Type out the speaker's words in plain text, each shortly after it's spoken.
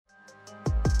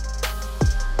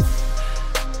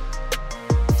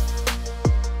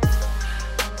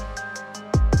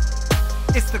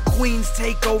Queens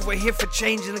Takeover, here for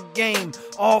changing the game.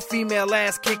 All female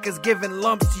ass kickers giving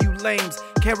lumps to you lames.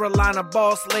 Carolina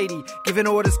boss lady, giving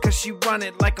orders cause she run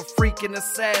it like a freaking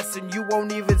assassin. You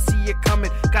won't even see it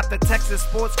coming. Got the Texas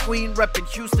sports queen repping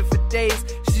Houston for days.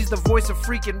 She's the voice of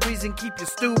freaking reason, keep you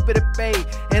stupid at bay.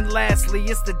 And lastly,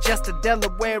 it's the Jester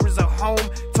Delaware is a home.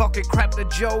 Talking crap to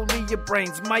Jolie, your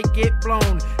brains might get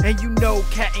blown. And you know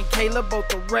Kat and Kayla both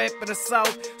the rep in the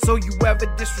South. So you ever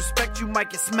disrespect, you might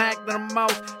get smacked in the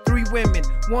mouth. 3 women,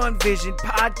 1 vision,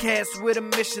 podcast with a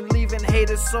mission. Leaving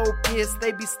haters so pissed,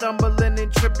 they be stumbling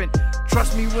and tripping.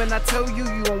 Trust me when I tell you,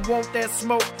 you don't want that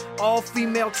smoke. All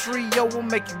female trio will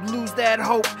make you lose that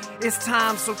hope. It's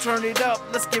time, so turn it up,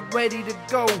 let's get ready to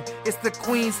go. It's the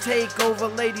Queen's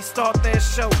Takeover, ladies start that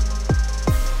show.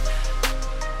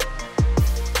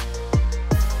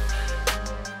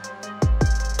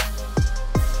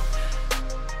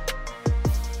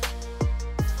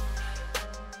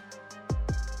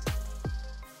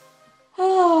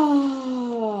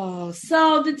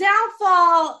 So the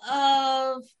downfall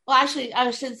of, well, actually,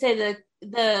 I should say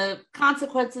the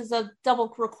consequences of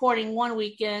double recording one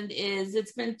weekend is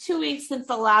it's been 2 weeks since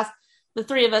the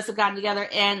 3 of us have gotten together,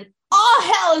 and all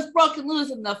hell is broken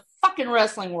loose in the fucking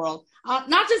wrestling world.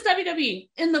 Not just WWE,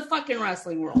 in the fucking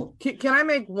wrestling world. Can I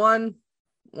make one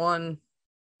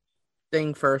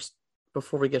thing first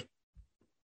before we get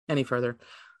any further?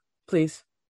 Please.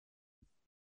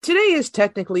 Today is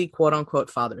technically quote unquote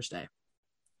Father's Day.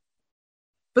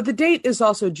 But the date is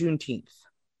also Juneteenth.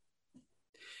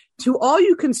 To all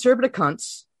you conservative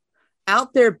cunts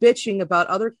out there bitching about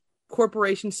other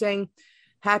corporations saying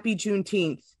Happy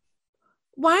Juneteenth,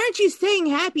 why aren't you saying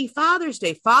Happy Father's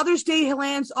Day? Father's Day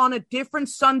lands on a different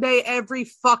Sunday every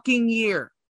fucking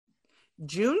year.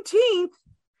 Juneteenth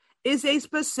is a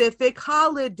specific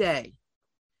holiday.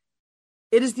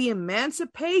 It is the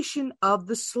emancipation of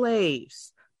the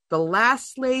slaves. The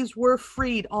last slaves were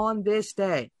freed on this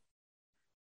day.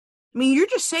 I mean, you're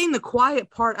just saying the quiet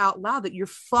part out loud that you're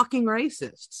fucking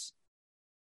racists.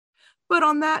 But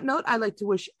on that note, I'd like to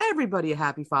wish everybody a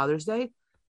happy Father's Day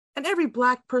and every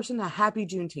black person a happy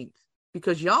Juneteenth.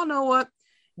 Because y'all know what?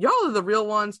 Y'all are the real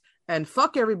ones and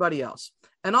fuck everybody else.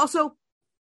 And also,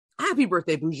 happy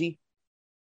birthday, Bougie.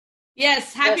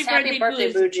 Yes, happy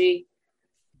birthday, Bougie.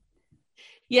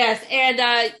 Yes,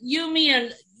 and you, me,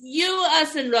 and you,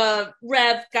 us, and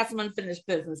Rev got some unfinished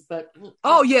business, but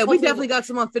oh yeah, we definitely got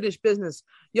some unfinished business.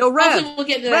 Yo, Rev, we'll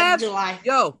get to that in July.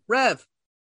 Yo, Rev,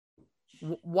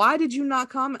 why did you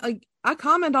not comment? Like, I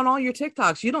comment on all your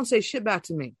TikToks. You don't say shit back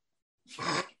to me.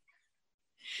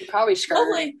 You're probably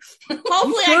scared.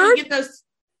 Hopefully I can get those.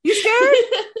 You scared?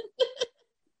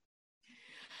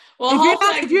 Well,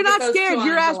 if you're not scared,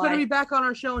 your ass better be back on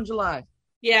our show in July.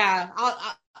 Yeah,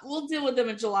 we'll deal with them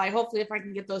in July. Hopefully, if I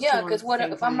can get those. Yeah, because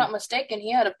if I'm not mistaken,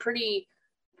 he had a pretty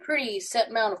set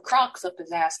amount of Crocs up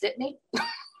his ass, didn't he?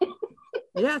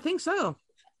 Yeah, I think so.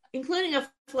 Including a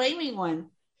flaming one.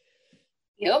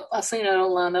 Yep, I seen it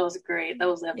online. That was great. That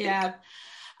was epic. Yeah.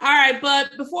 All right,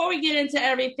 but before we get into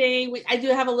everything, I do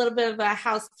have a little bit of a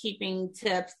housekeeping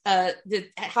tips,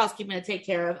 housekeeping to take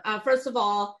care of. First of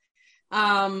all,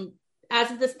 as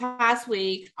of this past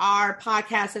week, our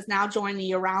podcast has now joined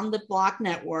the Around the Block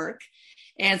network.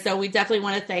 And so we definitely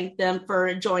want to thank them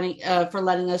for joining, for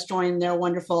letting us join their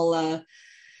wonderful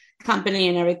company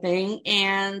and everything.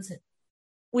 And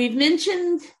we've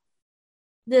mentioned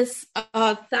this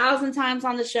 1,000 times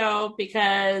on the show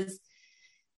because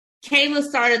Kayla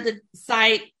started the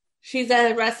site. She's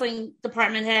a wrestling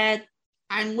department head.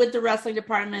 I'm with the wrestling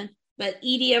department, but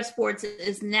EDF Sports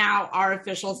is now our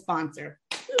official sponsor.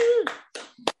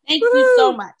 Thank you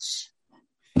so much.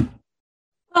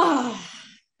 Oh.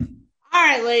 All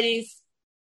right, ladies,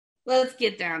 let's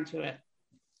get down to it.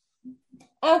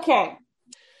 Okay.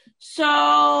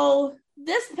 So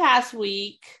this past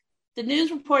week, the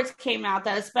news reports came out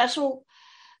that a special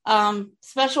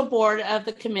board of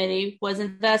the committee was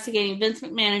investigating Vince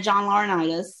McMahon and John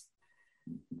Laurinaitis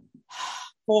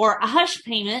for a hush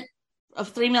payment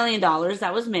of $3 million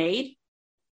that was made.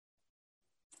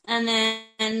 And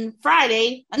then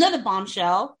Friday, another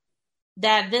bombshell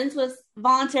that Vince was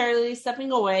voluntarily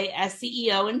stepping away as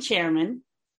CEO and chairman,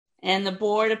 and the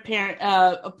board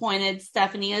appointed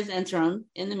Stephanie as interim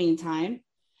in the meantime.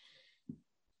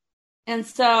 And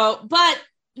so, but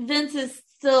Vince is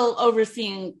still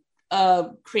overseeing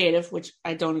creative, which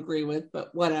I don't agree with,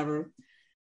 but whatever.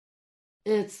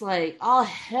 It's like all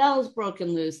hell's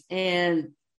broken loose.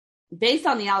 And based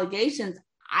on the allegations,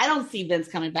 I don't see Vince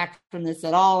coming back from this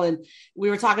at all. And we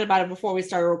were talking about it before we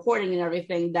started recording and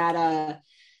everything, that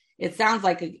it sounds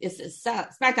like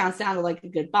SmackDown sounded like a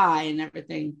goodbye and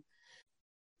everything.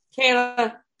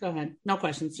 Kayla, Go ahead. No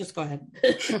questions. Just go ahead.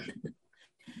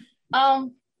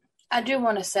 I do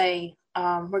want to say,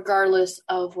 regardless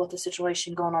of what the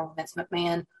situation going on with Vince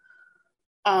McMahon,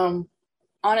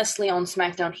 honestly, on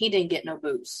SmackDown, he didn't get no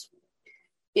boos.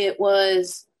 It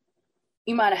was,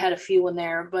 you might have had a few in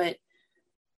there, but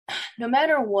no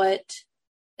matter what,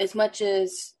 as much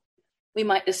as we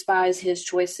might despise his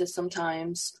choices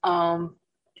sometimes, but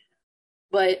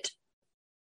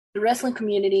the wrestling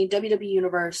community, WWE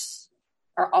Universe,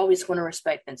 are always going to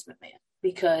respect Vince McMahon,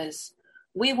 because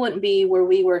we wouldn't be where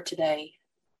we were today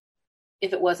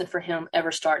if it wasn't for him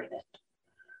ever starting it.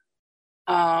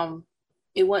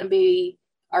 It wouldn't be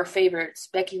our favorites,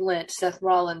 Becky Lynch, Seth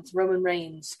Rollins, Roman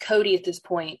Reigns, Cody at this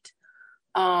point.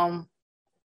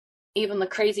 Even the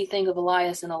crazy thing of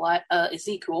Elias and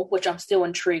Ezekiel, which I'm still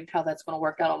intrigued how that's going to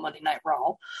work out on Monday Night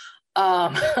Raw.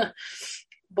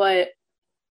 But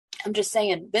I'm just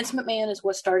saying, Vince McMahon is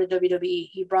what started WWE.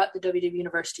 He brought the WWE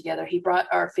Universe together. He brought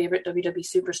our favorite WWE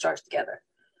superstars together.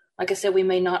 Like I said, we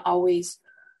may not always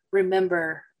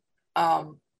remember, we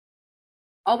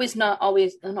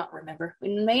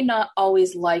may not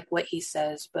always like what he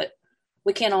says, but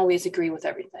we can't always agree with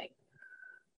everything.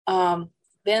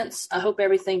 Vince, I hope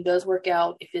everything does work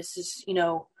out. If this is,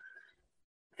 if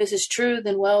this is true,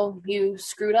 then, well, you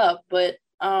screwed up. But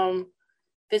if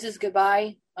this is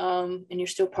goodbye, and you're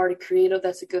still part of creative,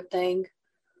 that's a good thing.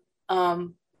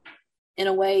 In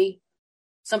a way,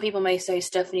 some people may say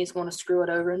Stephanie's going to screw it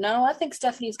over. No, I think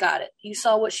Stephanie's got it. You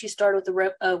saw what she started with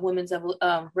the women's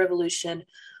revolution,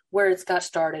 where it's got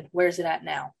started. Where's it at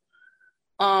now?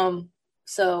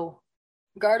 So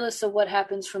regardless of what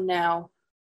happens from now,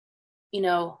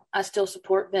 I still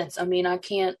support Vince. I mean, I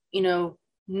can't,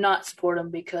 not support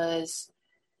him, because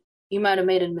you might have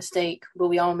made a mistake, but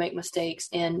we all make mistakes.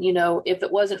 And, if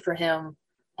it wasn't for him,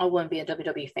 I wouldn't be a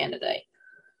WWE fan today.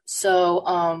 So,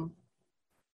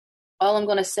 all I'm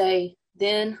going to say,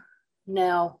 then,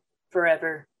 now,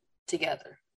 forever,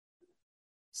 together.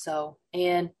 So,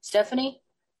 and Stephanie,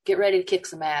 get ready to kick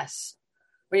some ass.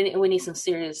 We need some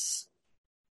serious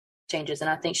changes, and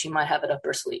I think she might have it up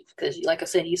her sleeve, because, like I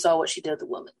said, you saw what she did with the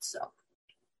women. So,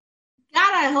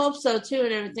 God, I hope so too,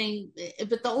 and everything.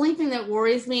 But the only thing that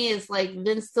worries me is like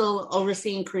Vince still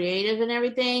overseeing creative and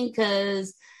everything,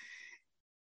 because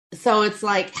so it's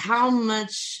like, how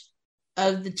much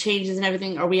of the changes and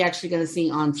everything are we actually going to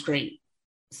see on screen?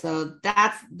 So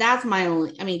that's my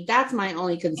only. I mean, that's my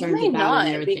only concern. He may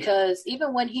not, because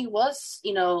even when he was,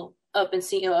 up in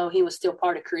CEO, he was still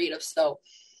part of creative. So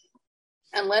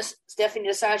unless Stephanie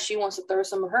decides she wants to throw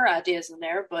some of her ideas in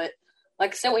there, but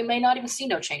like I said, we may not even see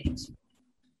no changes.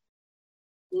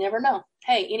 You never know.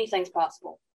 Hey, anything's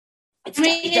possible. It's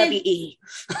WWE.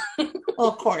 Well,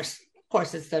 of course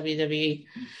it's WWE.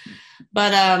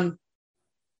 But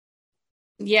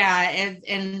yeah, and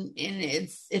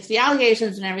it's, if the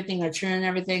allegations and everything are true and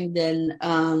everything, then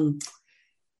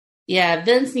yeah,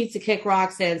 Vince needs to kick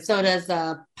rocks, and so does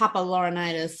Papa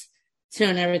Laurinaitis too,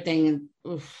 and everything. And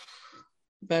oof.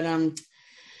 But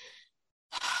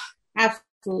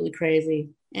absolutely crazy.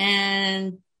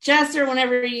 And Jester,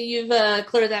 whenever you've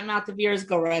cleared that mouth of yours,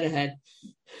 go right ahead.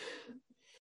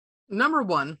 Number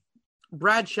one,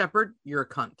 Brad Shepard, you're a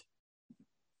cunt.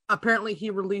 Apparently, he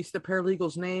released the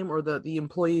paralegal's name, or the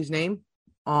employee's name,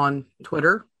 on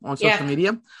Twitter, on social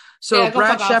media. So,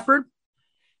 Brad Shepard,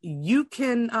 you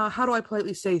can, how do I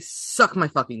politely say, suck my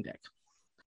fucking dick.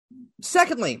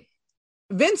 Secondly,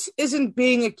 Vince isn't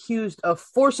being accused of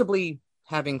forcibly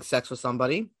having sex with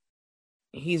somebody.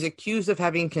 He's accused of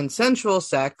having consensual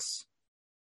sex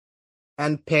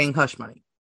and paying hush money.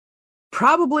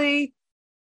 Probably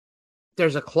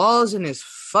there's a clause in his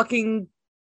fucking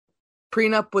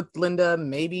prenup with Linda.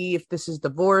 Maybe if this is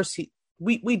divorce,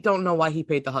 we don't know why he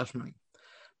paid the hush money.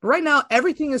 But right now,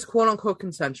 everything is quote unquote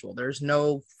consensual. There's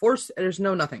no force. There's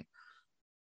no nothing.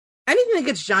 Anything that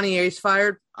gets Johnny Ace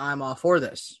fired, I'm all for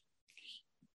this.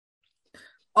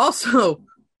 Also,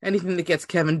 anything that gets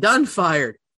Kevin Dunn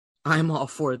fired, I'm all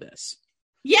for this.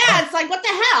 Yeah, it's like, what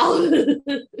the hell?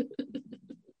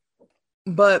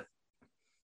 But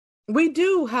we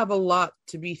do have a lot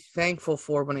to be thankful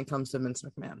for when it comes to Vince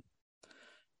McMahon.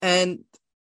 And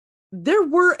there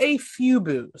were a few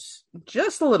boos,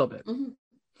 just a little bit.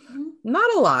 Mm-hmm.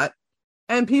 Not a lot.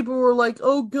 And people were like,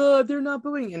 oh, good, they're not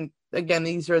booing. And again,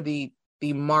 these are the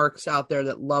marks out there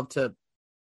that love to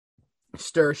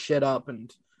stir shit up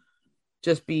and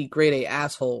just be grade A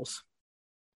assholes.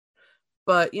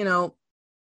 But, no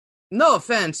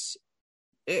offense.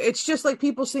 It's just like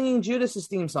people singing Judas's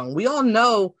theme song. We all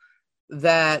know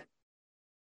that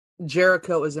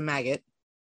Jericho is a maggot.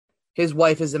 His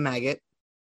wife is a maggot.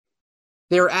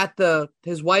 They were at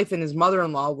his wife and his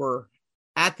mother-in-law were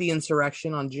at the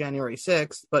insurrection on January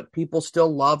 6th, but people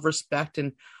still love, respect,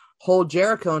 and hold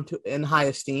Jericho in high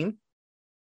esteem.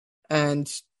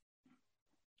 And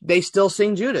they still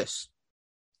sing Judas.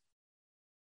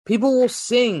 People will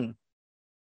sing.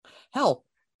 Hell,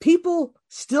 people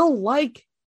still like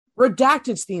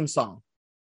Redacted's theme song.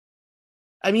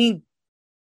 I mean,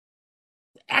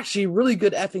 actually, really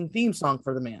good effing theme song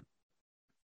for the man.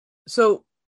 So,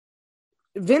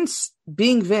 Vince,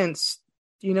 being Vince,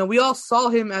 you know, we all saw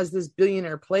him as this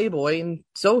billionaire playboy, and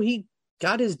so he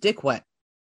got his dick wet.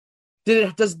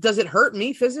 Does it hurt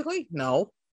me physically?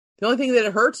 No. The only thing that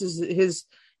it hurts is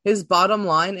his bottom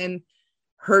line, and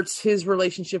hurts his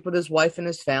relationship with his wife and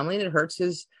his family, and it hurts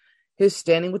his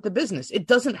standing with the business. It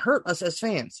doesn't hurt us as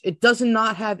fans. It does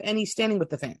not have any standing with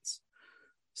the fans.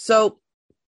 So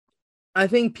I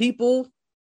think people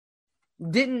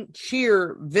didn't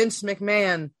cheer Vince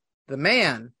McMahon, the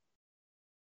man.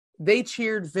 They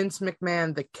cheered Vince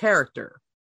McMahon, the character.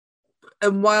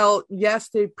 And while, yes,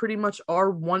 they pretty much are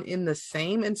one in the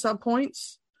same in some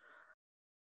points,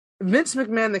 Vince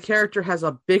McMahon, the character, has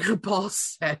a bigger ball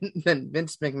set than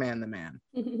Vince McMahon, the man.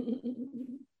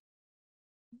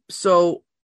 So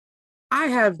I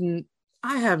have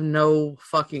no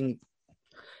fucking...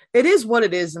 It is what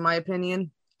it is, in my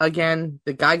opinion. Again,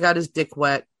 the guy got his dick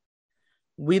wet.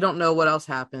 We don't know what else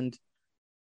happened.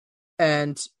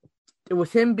 And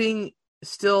with him being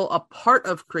still a part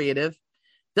of creative,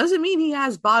 doesn't mean he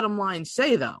has bottom line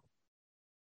say, though.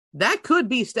 That could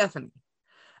be Stephanie.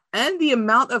 And the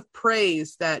amount of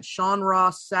praise that Sean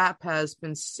Ross Sapp has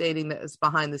been stating that is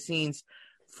behind the scenes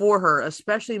for her,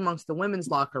 especially amongst the women's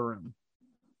locker room.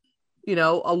 You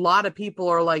know, a lot of people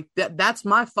are like, that's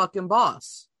my fucking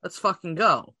boss. Let's fucking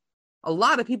go. A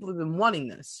lot of people have been wanting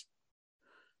this.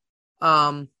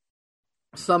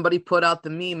 Somebody put out the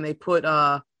meme. They put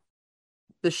the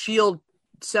Shield,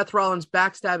 Seth Rollins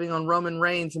backstabbing on Roman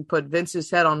Reigns, and put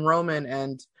Vince's head on Roman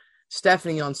and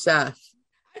Stephanie on Seth.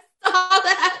 I saw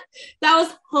that. That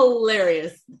was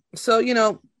hilarious. So, you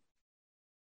know,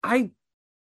 I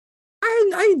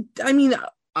mean,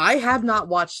 I have not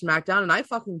watched SmackDown, and I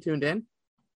fucking tuned in.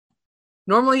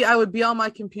 Normally, I would be on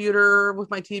my computer with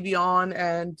my TV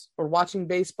on or watching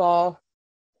baseball,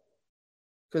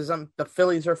 because the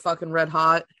Phillies are fucking red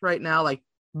hot right now. Like,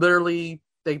 literally,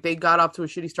 they got off to a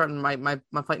shitty start, and my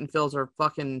fighting Phils are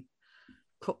fucking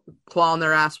clawing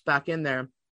their ass back in there.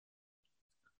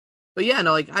 But yeah,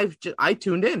 no, like I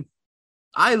tuned in.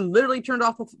 I literally turned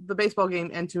off the baseball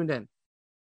game and tuned in.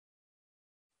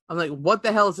 I'm like, what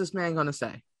the hell is this man going to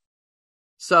say?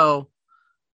 So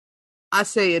I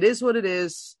say it is what it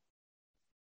is.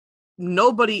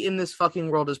 Nobody in this fucking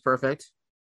world is perfect.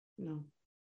 No.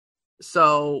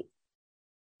 So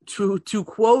to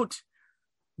quote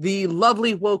the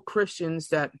lovely woke Christians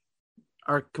that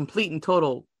are complete and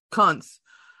total cunts,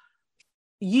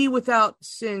 ye without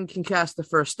sin can cast the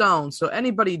first stone. So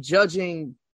anybody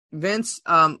judging Vince,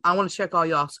 I want to check all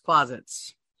y'all's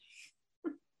closets.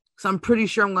 So I'm pretty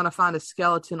sure I'm going to find a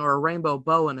skeleton or a rainbow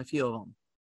bow in a few of them.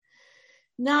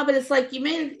 No, but it's like you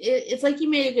made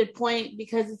a good point,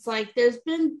 because it's like there's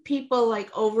been people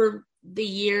like over the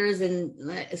years,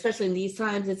 and especially in these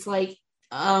times, it's like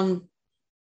Michael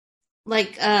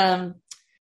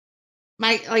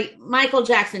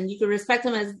Jackson. You respect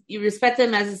him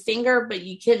as a singer, but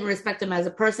you couldn't respect him as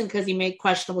a person because he made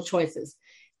questionable choices.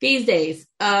 These days,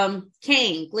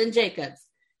 Kane, Glenn Jacobs.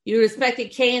 You respected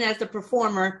Kane as the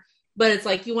performer, but it's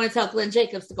like you want to tell Glenn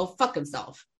Jacobs to go fuck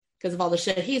himself because of all the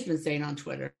shit he's been saying on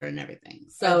Twitter and everything.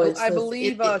 So I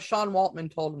believe Sean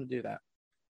Waltman told him to do that.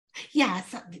 Yeah,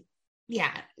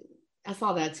 I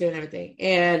saw that too and everything.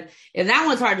 And that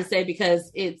one's hard to say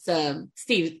because it's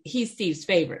Steve. He's Steve's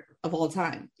favorite of all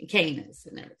time. Kane is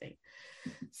and everything.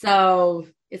 So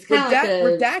it's kind of like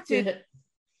Redacted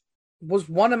was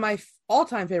one of my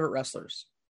all-time favorite wrestlers.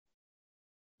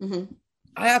 Mm-hmm.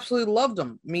 I absolutely loved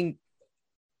him. I mean,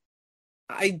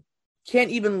 I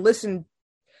can't even listen.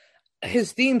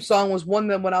 His theme song was one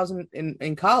that when I was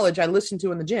in college, I listened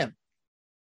to in the gym.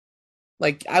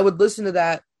 Like, I would listen to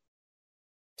that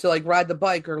to like ride the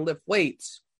bike or lift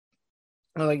weights.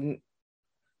 Like,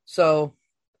 so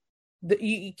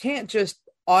you can't just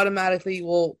automatically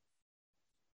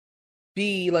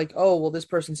be like, oh, well, this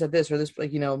person said this or this,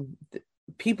 like, you know,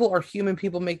 people are human.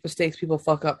 People make mistakes. People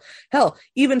fuck up. Hell,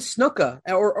 even Snuka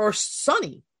or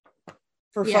Sonny,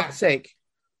 for fuck's sake,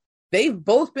 they've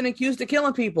both been accused of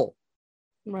killing people.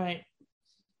 Right.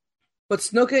 But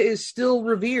Snuka is still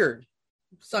revered.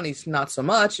 Sonny's not so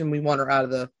much, and we want her out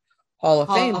of the Hall of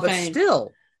Fame, but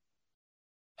still,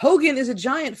 Hogan is a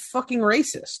giant fucking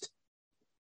racist.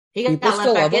 He got People let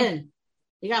still back love him. in.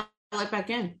 He got let back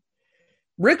in.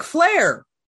 Ric Flair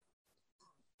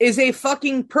is a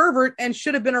fucking pervert and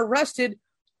should have been arrested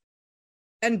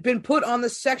and been put on the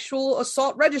sexual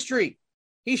assault registry.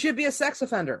 He should be a sex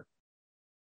offender.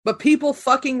 But people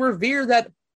fucking revere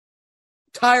that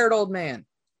tired old man.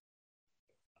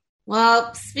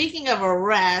 Well, speaking of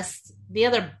arrest, the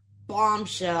other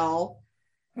bombshell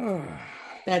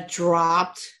that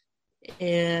dropped,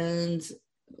 and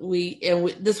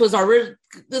this was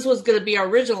going to be our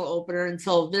original opener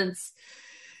until Vince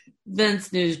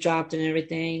news dropped and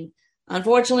everything.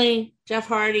 Unfortunately, Jeff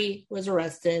Hardy was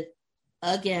arrested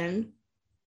again.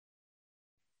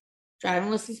 Driving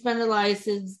with suspended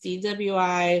license,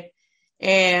 DWI,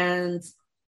 and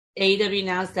AEW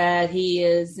announced that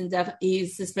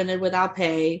he's suspended without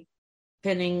pay,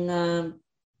 pending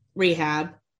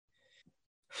rehab.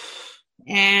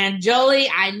 And Jolie,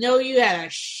 I know you had a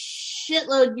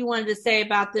shitload you wanted to say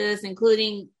about this,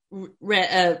 including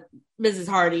Mrs.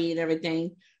 Hardy and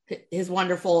everything, his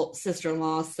wonderful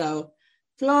sister-in-law. So,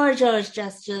 floor is yours,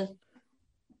 Jessica.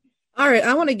 All right,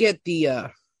 I want to get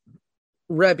the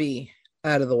Rebby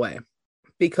out of the way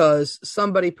because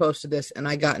somebody posted this and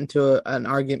I got into an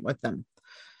argument with them.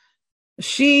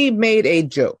 She made a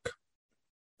joke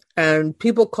and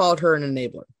people called her an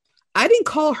enabler. I didn't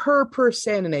call her per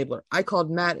se an enabler. I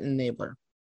called Matt an enabler.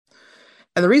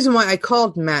 And the reason why I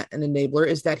called Matt an enabler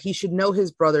is that he should know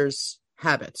his brother's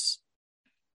habits.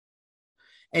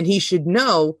 And he should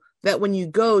know that when you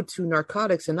go to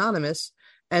Narcotics Anonymous,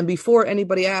 and before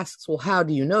anybody asks, well, how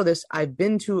do you know this? I've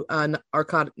been to a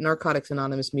Narcotics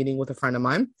Anonymous meeting with a friend of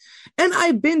mine, and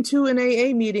I've been to an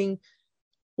AA meeting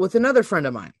with another friend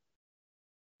of mine.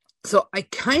 So I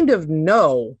kind of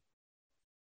know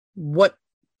what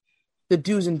the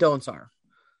do's and don'ts are.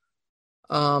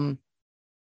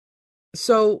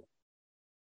 So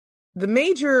the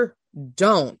major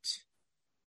don't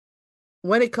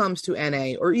when it comes to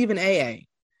NA or even AA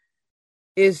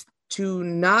is to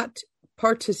not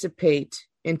participate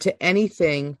into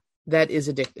anything that is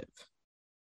addictive.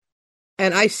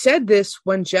 And I said this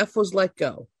when Jeff was let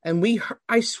go. And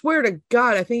I swear to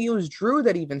God, I think it was Drew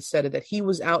that even said it, that he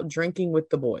was out drinking with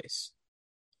the boys.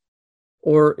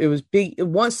 Or it was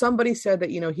once somebody said that,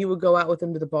 he would go out with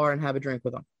them to the bar and have a drink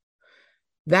with them.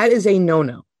 That is a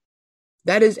no-no.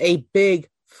 That is a big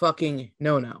fucking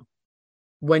no-no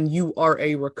when you are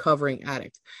a recovering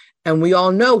addict. And we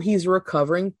all know he's a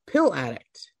recovering pill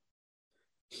addict.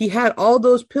 He had all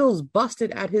those pills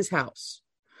busted at his house.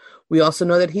 We also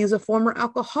know that he's a former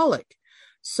alcoholic.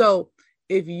 So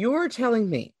if you're telling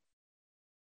me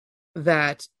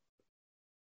that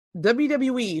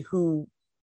WWE, who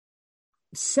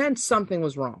sensed something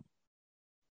was wrong,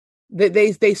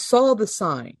 they saw the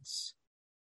signs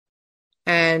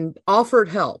and offered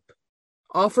help,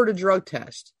 offered a drug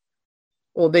test.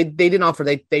 Well, they didn't offer,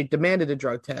 they demanded a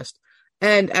drug test.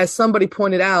 And as somebody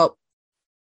pointed out,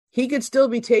 he could still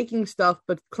be taking stuff,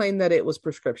 but claim that it was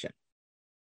prescription,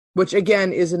 which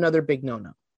again is another big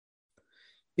no-no.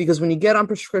 Because when you get on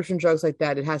prescription drugs like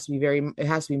that, it has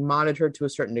to be monitored to a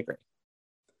certain degree.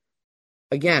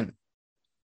 Again,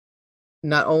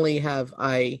 not only have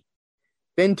I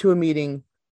been to a meeting,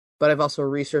 but I've also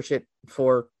researched it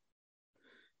for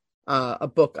a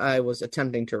book I was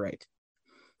attempting to write.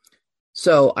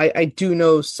 So I do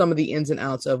know some of the ins and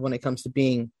outs of when it comes to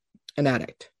being an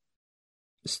addict.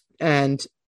 And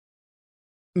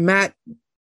Matt,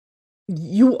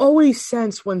 you always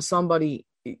sense when somebody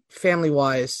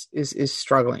family-wise is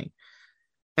struggling.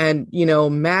 And,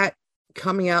 Matt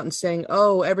coming out and saying,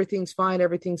 oh, everything's fine.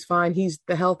 He's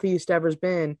the healthiest ever's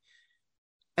been.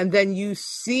 And then you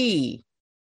see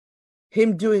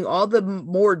him doing all the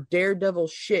more daredevil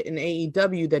shit in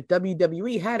AEW that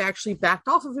WWE had actually backed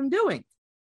off of him doing.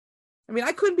 I mean,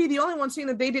 I couldn't be the only one saying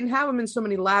that they didn't have him in so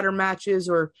many ladder matches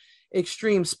or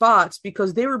extreme spots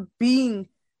because they were being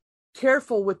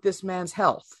careful with this man's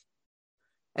health.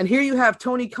 And here you have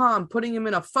Tony Khan putting him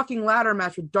in a fucking ladder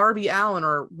match with Darby Allin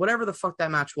or whatever the fuck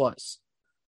that match was.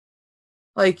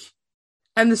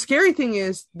 And the scary thing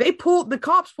is the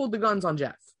cops pulled the guns on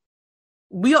Jeff.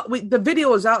 The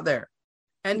video is out there.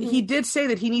 And he did say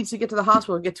that he needs to get to the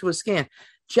hospital and get to a scan.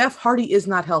 Jeff Hardy is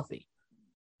not healthy.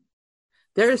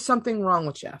 There is something wrong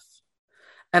with Jeff.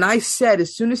 And I said,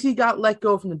 as soon as he got let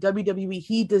go from the WWE,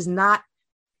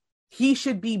 he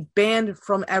should be banned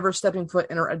from ever stepping foot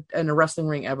in a wrestling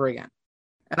ring ever again.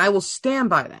 And I will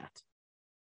stand by that.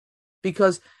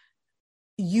 Because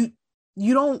you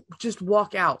don't just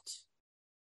walk out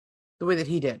the way that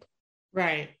he did.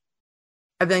 Right.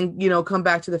 And then, come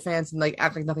back to the fans and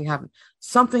act like nothing happened.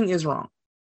 Something is wrong.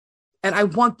 And I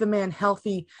want the man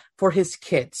healthy for his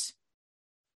kids.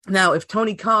 Now, if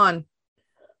Tony Khan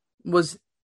was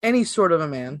any sort of a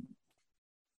man,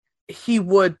 he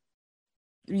would,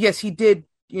 yes, he did,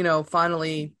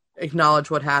 finally acknowledge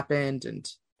what happened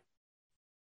and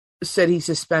said he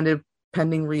suspended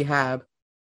pending rehab.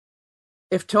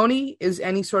 If Tony is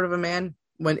any sort of a man,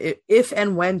 if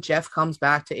and when Jeff comes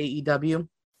back to AEW,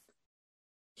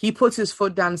 he puts his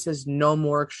foot down and says, no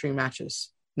more extreme matches,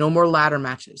 no more ladder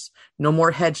matches, no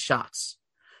more headshots,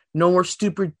 no more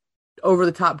stupid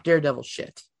over-the-top Daredevil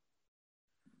shit.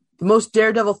 The most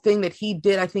Daredevil thing that he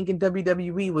did, I think, in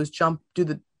WWE was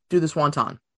do the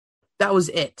Swanton. That was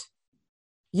it.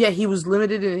 Yeah, he was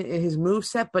limited in his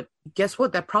moveset, but guess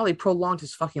what? That probably prolonged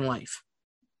his fucking life.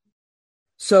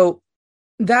 So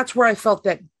that's where I felt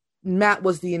that Matt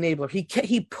was the enabler.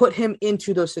 He put him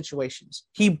into those situations.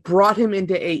 He brought him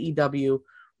into AEW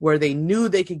where they knew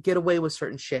they could get away with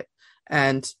certain shit.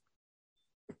 And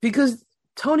because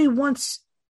Tony wants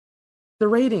the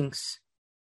ratings.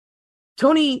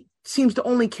 Tony seems to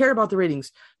only care about the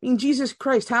ratings. I mean, Jesus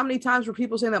Christ, how many times were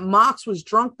people saying that Mox was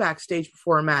drunk backstage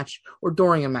before a match or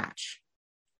during a match?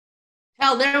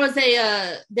 Hell, there was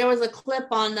a clip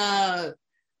on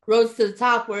Roads to the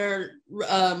Top where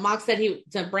Mox said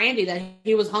to Brandy that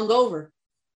he was hungover.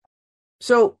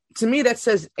 So to me, that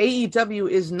says AEW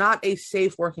is not a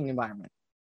safe working environment.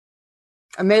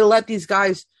 And they let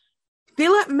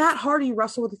Matt Hardy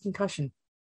wrestle with a concussion.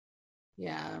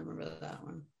 Yeah, I remember that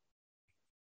one.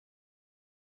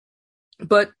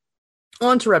 But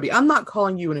on to Rebby. I'm not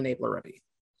calling you an enabler, Rebby.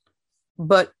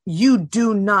 But you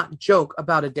do not joke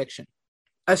about addiction.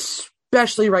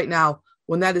 Especially right now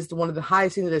when that is one of the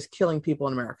highest things that is killing people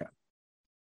in America.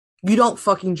 You don't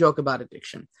fucking joke about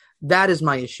addiction. That is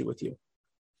my issue with you.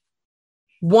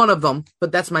 One of them,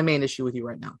 but that's my main issue with you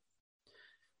right now.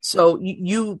 So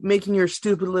you making your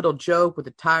stupid little joke with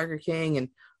the Tiger King and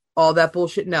all that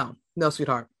bullshit. No,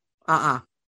 sweetheart.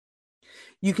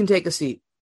 You can take a seat.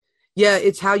 Yeah,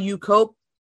 it's how you cope.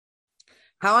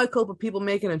 How I cope with people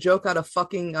making a joke out of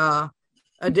fucking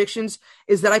addictions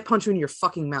is that I punch you in your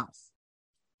fucking mouth.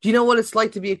 Do you know what it's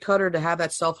like to be a cutter, to have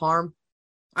that self-harm?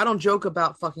 I don't joke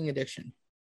about fucking addiction.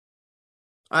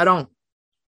 I don't.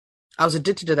 I was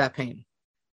addicted to that pain.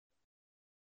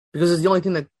 Because it's the only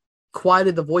thing that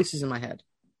quieted the voices in my head.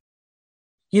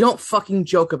 You don't fucking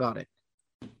joke about it.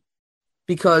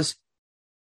 Because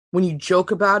when you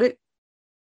joke about it,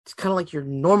 it's kind of like you're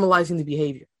normalizing the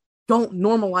behavior. Don't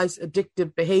normalize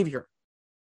addictive behavior.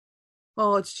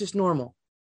 Oh, it's just normal.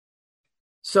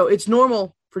 So it's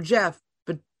normal for Jeff,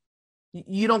 but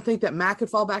you don't think that Matt could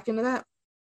fall back into that?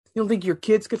 You don't think your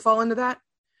kids could fall into that?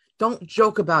 Don't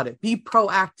joke about it. Be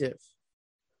proactive.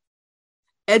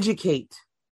 Educate.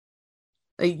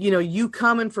 You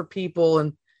coming for people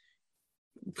and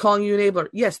calling you an enabler.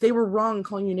 Yes, they were wrong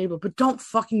calling you an enabler, but don't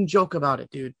fucking joke about it,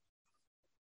 dude.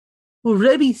 Well,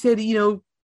 Rebby said, no.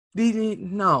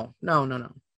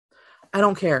 I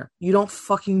don't care. You don't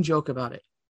fucking joke about it.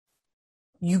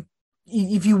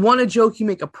 If you want to joke, you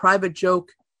make a private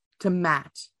joke to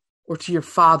Matt or to your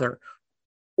father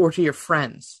or to your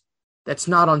friends. That's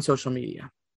not on social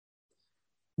media.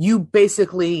 You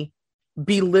basically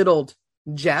belittled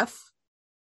Jeff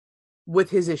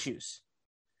with his issues.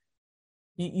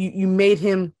 You made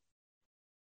him,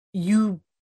 you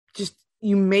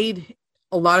made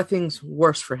a lot of things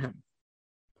worse for him.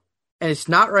 And it's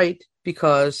not right,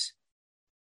 because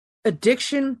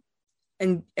addiction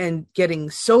and getting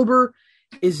sober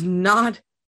is not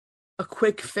a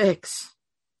quick fix.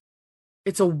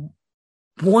 It's a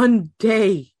one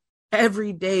day,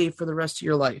 every day for the rest of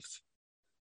your life.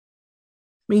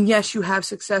 I mean, yes, you have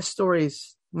success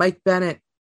stories. Mike Bennett,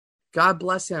 God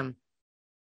bless him.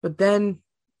 But then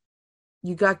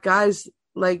you got guys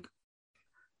like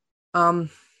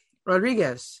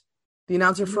Rodriguez, the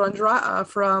announcer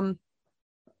from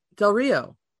Del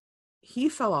Rio. He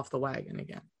fell off the wagon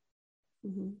again.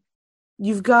 Mm-hmm.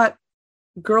 You've got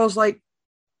girls like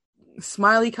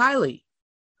Smiley Kylie,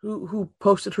 who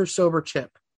posted her sober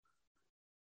chip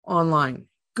online.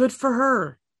 Good for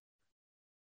her.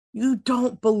 You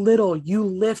don't belittle. You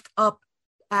lift up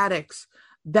addicts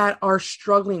that are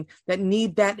struggling, that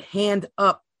need that hand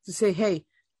up to say, hey,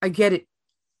 I get it.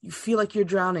 You feel like you're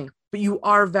drowning, but you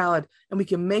are valid, and we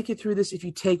can make it through this if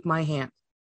you take my hand.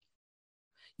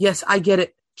 Yes, I get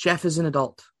it. Jeff is an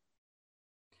adult.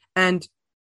 And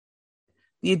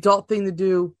the adult thing to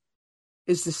do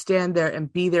is to stand there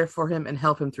and be there for him and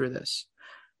help him through this.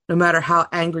 No matter how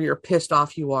angry or pissed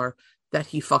off you are that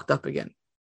he fucked up again.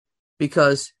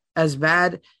 Because as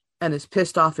mad and as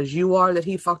pissed off as you are that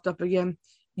he fucked up again,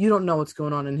 you don't know what's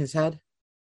going on in his head.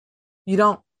 You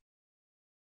don't.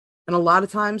 And a lot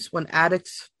of times when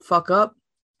addicts fuck up,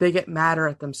 they get madder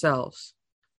at themselves.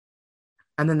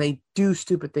 And then they do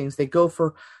stupid things. They go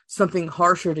for something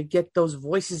harsher to get those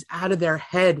voices out of their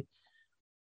head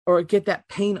or get that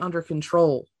pain under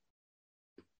control.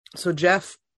 So,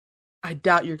 Jeff, I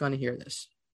doubt you're going to hear this.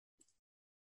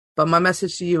 But my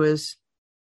message to you is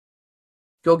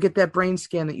go get that brain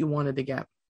scan that you wanted to get.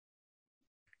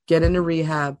 Get into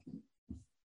rehab.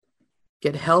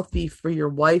 Get healthy for your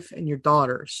wife and your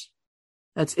daughters.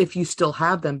 That's if you still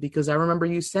have them, because I remember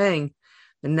you saying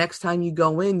the next time you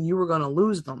go in, you were going to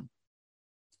lose them.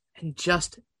 And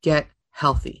just get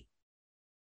healthy.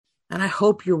 And I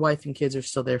hope your wife and kids are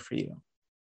still there for you.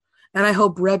 And I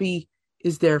hope Rebby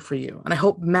is there for you. And I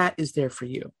hope Matt is there for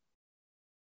you.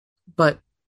 But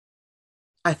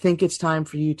I think it's time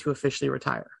for you to officially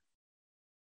retire.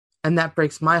 And that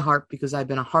breaks my heart because I've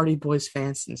been a Hardy Boys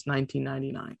fan since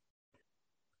 1999.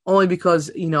 Only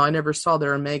because, I never saw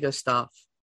their Omega stuff.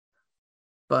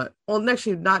 But, well,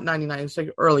 actually not 99. It was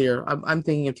like earlier. I'm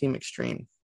thinking of Team Extreme.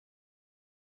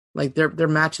 Like their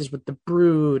matches with the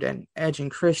Brood and Edge and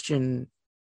Christian.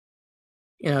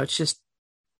 It's just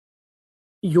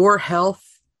your health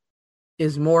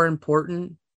is more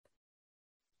important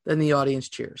than the audience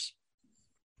cheers.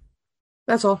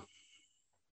 That's all.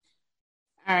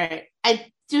 All right.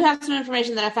 I do have some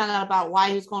information that I found out about why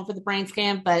he was going for the brain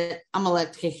scan, but I'm going to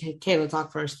let Kayla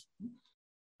talk first.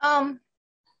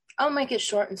 I'll make it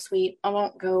short and sweet. I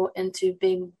won't go into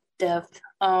big depth.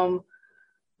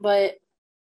 But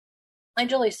like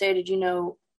Julie stated,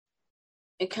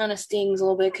 it kind of stings a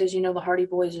little bit because, the Hardy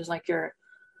Boys is like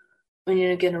when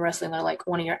you get into wrestling, they're like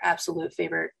one of your absolute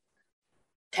favorite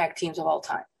tag teams of all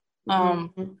time.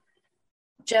 Mm-hmm.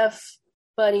 Jeff,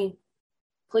 buddy,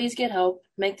 please get help.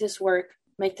 Make this work.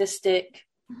 Make this stick.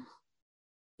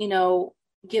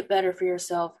 Get better for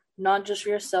yourself. Not just for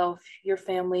yourself, your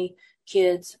family,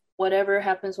 kids, whatever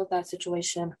happens with that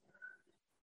situation.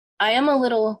 I am a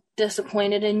little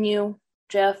disappointed in you,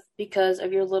 Jeff, because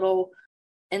of your little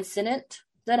incident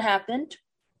that happened.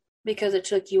 Because it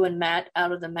took you and Matt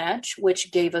out of the match,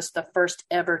 which gave us the first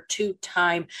ever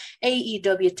 2-time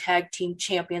AEW Tag Team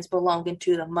Champions belonging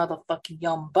to the motherfucking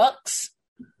Young Bucks.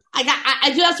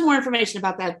 I do have some more information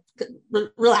about that.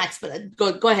 Relax, but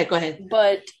go ahead.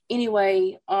 But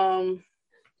anyway,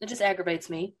 it just aggravates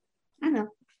me. I know.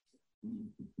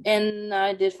 And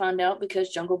I did find out because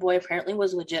Jungle Boy apparently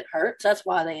was legit hurt. So that's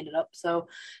why they ended up. So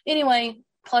anyway,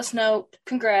 plus note,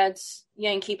 congrats. You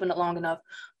ain't keeping it long enough.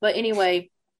 But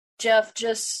anyway, Jeff,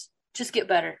 just get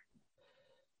better.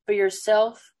 For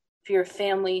yourself, for your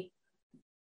family,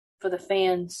 for the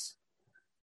fans.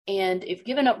 And if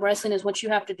giving up wrestling is what you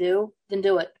have to do, then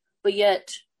do it. But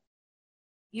yet,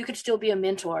 you could still be a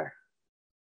mentor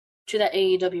to that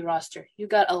AEW roster. You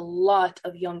got a lot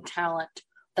of young talent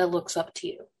that looks up to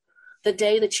you. The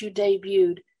day that you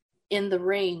debuted in the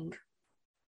ring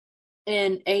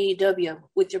in AEW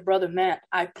with your brother Matt,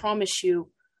 I promise you,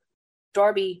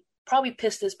 Darby probably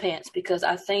pissed his pants because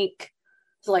I think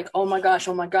it's like, oh my gosh,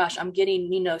 I'm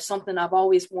getting, something I've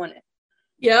always wanted.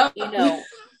 Yeah.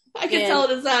 I can tell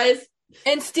in his eyes.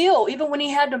 And still, even when he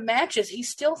had the matches, he's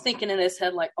still thinking in his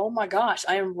head like, oh my gosh,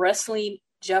 I am wrestling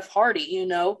Jeff Hardy,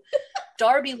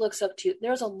 Darby looks up to you.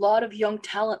 There's a lot of young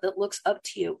talent that looks up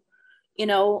to you.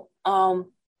 You're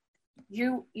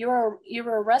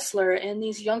a wrestler, and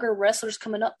these younger wrestlers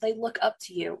coming up, they look up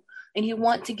to you, and you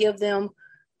want to give them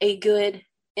a good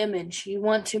image. You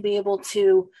want to be able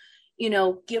to,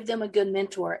 give them a good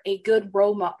mentor, a good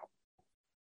role model.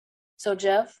 So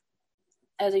Jeff,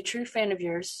 as a true fan of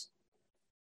yours,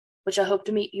 which I hope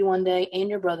to meet you one day, and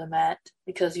your brother Matt,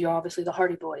 because you're obviously the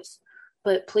Hardy Boys,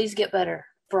 but please get better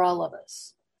for all of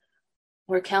us.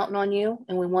 We're counting on you,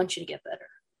 and we want you to get better.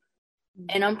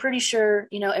 And I'm pretty sure,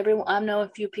 everyone, I know a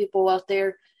few people out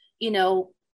there, they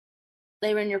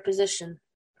were in your position.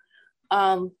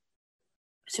 As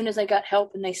soon as they got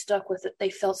help and they stuck with it, they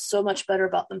felt so much better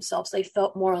about themselves. They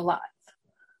felt more alive.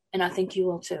 And I think you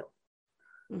will too.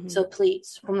 Mm-hmm. So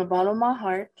please, from the bottom of my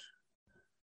heart,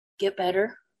 get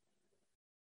better.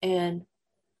 And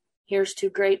here's to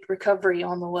great recovery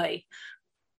on the way.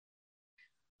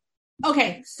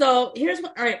 Okay, so here's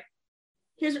what I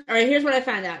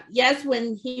found out. Yes,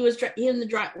 when he was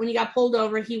when he got pulled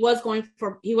over, he was going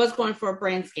for a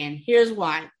brain scan. Here's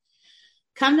why.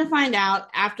 Come to find out,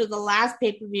 after the last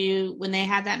pay-per-view, when they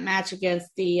had that match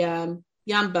against the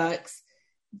Young Bucks,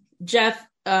 Jeff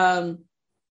took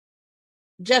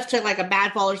like a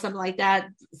bad fall or something like that.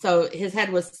 So his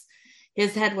head was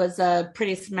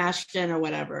pretty smashed in or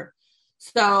whatever.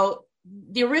 So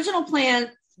the original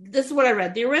plan. This is what I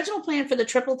read. The original plan for the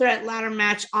triple threat ladder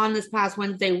match on this past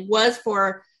Wednesday was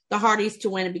for the Hardys to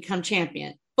win and become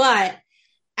champion. But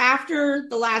after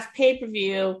the last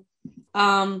pay-per-view,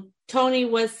 Tony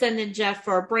was sending Jeff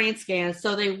for a brain scan.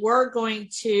 So they were going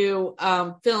to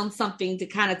film something to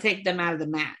kind of take them out of the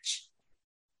match.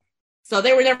 So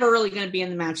they were never really going to be in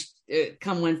the match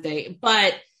come Wednesday.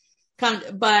 But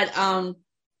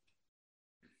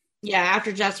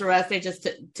after Jeff's arrest, they just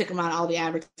took him out all the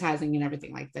advertising and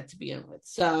everything like that to begin with.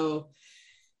 So,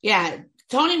 yeah,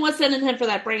 Tony was sending him for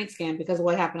that brain scan because of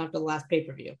what happened after the last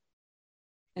pay-per-view.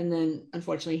 And then,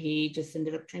 unfortunately, he just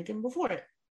ended up drinking before it.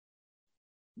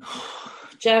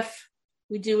 Jeff,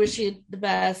 we do wish you the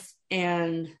best,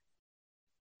 and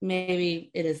maybe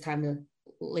it is time to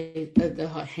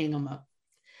hang him up.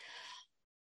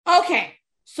 Okay,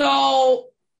 so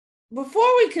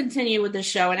before we continue with the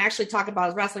show and actually talk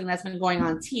about wrestling that's been going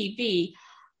on TV,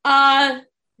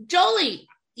 Jolie,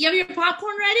 you have your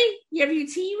popcorn ready? You have your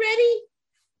tea ready?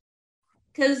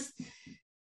 Because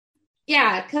we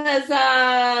want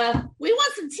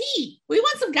some tea. We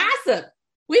want some gossip.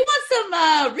 We want some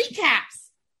recaps.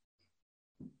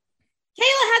 Kayla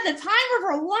had the time of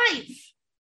her life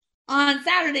on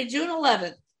Saturday, June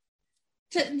 11th.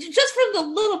 Just from the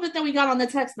little bit that we got on the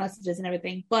text messages and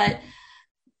everything. But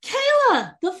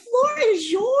Kayla, the floor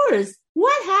is yours.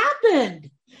 What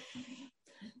happened?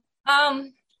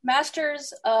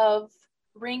 Masters of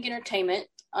Ring Entertainment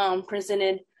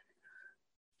presented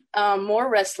More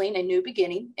Wrestling, A New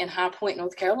Beginning in High Point,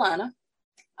 North Carolina.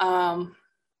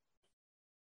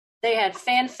 They had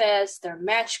Fan Fest. Their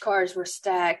match cards were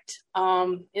stacked.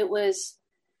 It was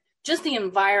just the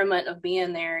environment of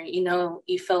being there. You know,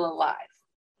 you felt alive.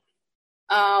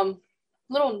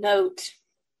 Little note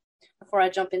before I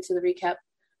jump into the recap.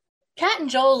 Kat and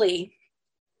Jolie,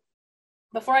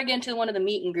 before I get into one of the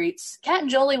meet and greets, Kat and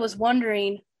Jolie was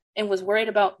wondering and was worried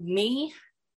about me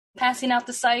passing out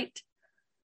the site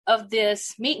of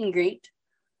this meet and greet.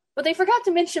 But they forgot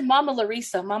to mention Mama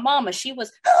Larissa, my mama. She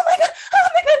was, oh my God,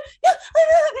 yeah,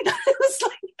 oh my God. It was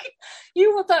like,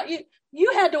 you thought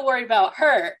you had to worry about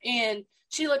her. And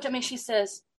she looked at me, she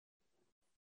says,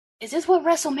 is this what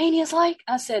WrestleMania is like?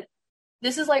 I said,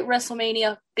 this is like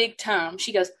WrestleMania big time.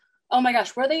 She goes, oh my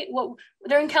gosh,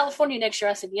 they're in California next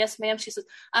year. I said, yes, ma'am. She says,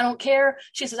 I don't care.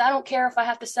 She says, I don't care if I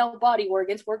have to sell body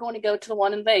organs. We're going to go to the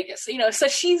one in Vegas. You know, so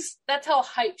that's how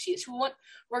hyped she is.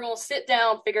 We're going to sit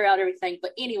down, figure out everything.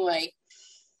 But anyway.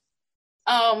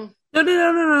 No.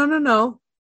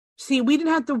 See, we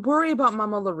didn't have to worry about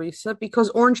Mama Larissa because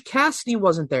Orange Cassidy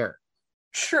wasn't there.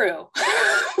 True.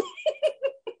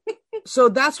 So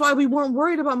that's why we weren't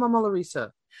worried about Mama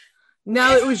Larissa.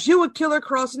 Now it was you, a Killer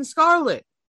Cross, and Scarlett.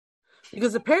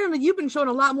 Because apparently you've been showing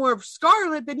a lot more of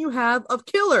Scarlett than you have of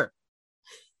Killer.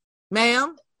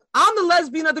 Ma'am, I'm the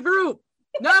lesbian of the group.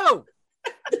 No.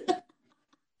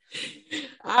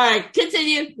 All right,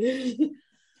 continue.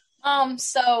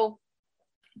 So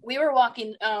we were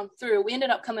walking through. We ended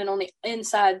up coming on the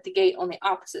inside the gate on the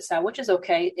opposite side, which is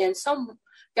okay. And some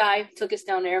guy took us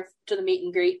down there to the meet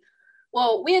and greet.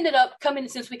 Well, we ended up coming,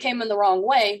 since we came in the wrong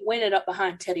way, we ended up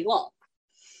behind Teddy Long.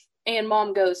 And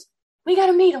Mom goes, we got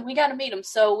to meet him.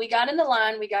 So we got in the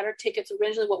line. We got our tickets,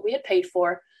 originally what we had paid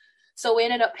for. So we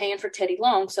ended up paying for Teddy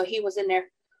Long. So he was in there.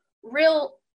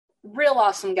 Real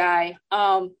awesome guy.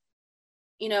 Met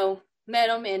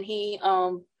him and he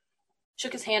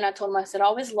shook his hand. I told him, I said,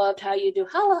 always loved how you do.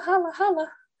 Holla, holla,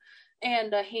 holla.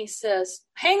 And he says,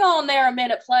 hang on there a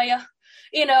minute, playa.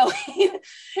 And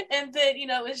then,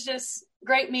 it's just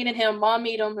great meeting him. Mom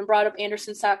met him and brought up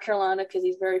Anderson, South Carolina, because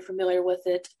he's very familiar with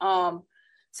it.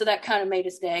 So that kind of made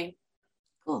his day.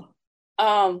 Cool.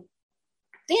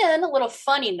 Then a little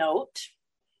funny note.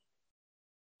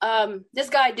 This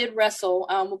guy did wrestle.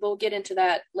 We'll get into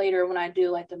that later when I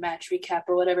do like the match recap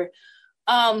or whatever.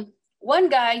 One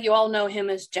guy, you all know him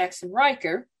as Jackson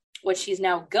Riker, which he's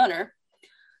now Gunner.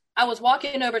 I was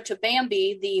walking over to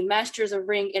Bambi, the Masters of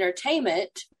Ring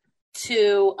Entertainment,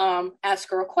 to ask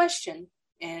her a question.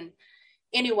 And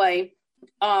anyway,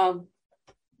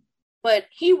 but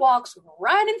he walks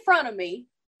right in front of me,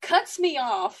 cuts me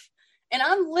off, and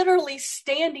I'm literally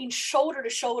standing shoulder to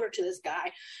shoulder to this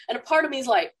guy. And a part of me is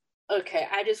like, okay,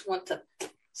 I just want to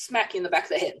smack you in the back of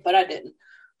the head, but I didn't.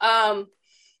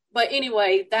 But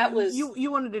anyway, that was...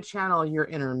 You wanted to channel your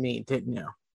inner me, didn't you?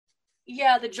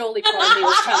 Yeah, the Jolie part of me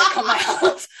was trying to come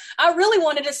out. I really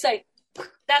wanted to say,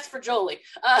 that's for Jolie.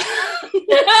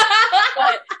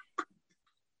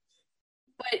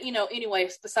 But anyway,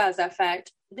 besides that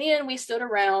fact, then we stood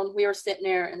around, we were sitting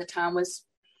there, and the time was,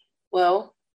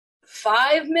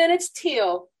 5 minutes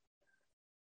till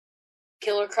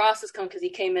Killer Cross has come, because he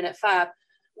came in at 5.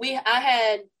 I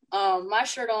had my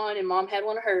shirt on, and Mom had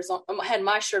one of hers on. Had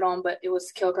my shirt on, but it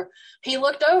was Kill Girl. He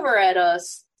looked over at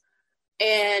us,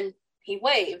 and he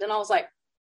waved, and I was like,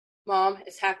 Mom,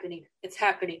 it's happening. It's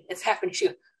happening. It's happening. She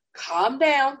goes, calm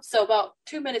down. So about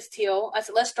 2 minutes till, I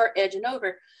said, let's start edging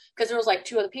over, because there was like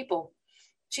 2 other people.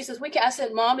 She says, I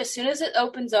said, Mom, as soon as it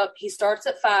opens up, he starts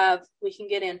at 5, we can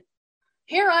get in.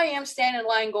 Here I am standing in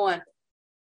line going,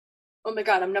 oh my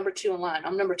God, I'm number 2 in line.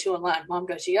 I'm number 2 in line. Mom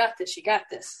goes, you got this. You got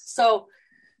this. So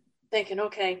thinking,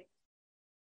 okay,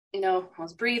 I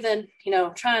was breathing,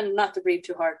 trying not to breathe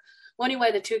too hard. Well,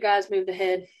 anyway, the 2 guys moved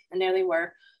ahead, and there they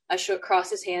were. I shook across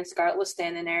his hand. Scarlett was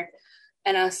standing there.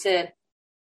 And I said,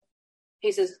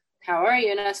 he says, how are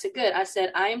you? And I said, good. I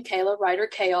said, I am Kayla, writer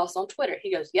Chaos on Twitter.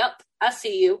 He goes, yep, I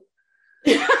see you.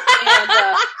 And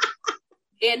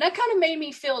that kind of made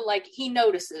me feel like he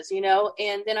notices,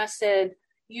 And then I said,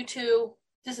 you two,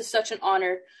 this is such an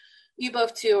honor. You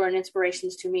both 2 are an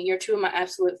inspirations to me. You're 2 of my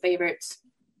absolute favorites.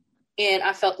 And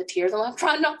I felt the tears. I'm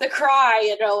trying not to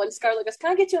cry, And Scarlett goes,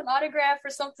 can I get you an autograph or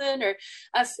something?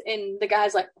 And the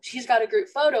guy's like, she's got a group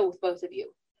photo with both of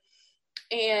you.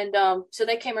 And so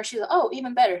they came over. She's like, oh,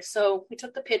 even better. So we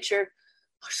took the picture.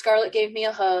 Scarlett gave me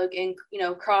a hug and,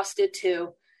 Cross did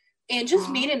too. And just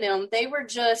meeting them, they were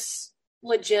just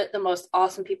legit the most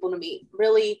awesome people to meet.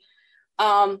 Really.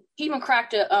 He even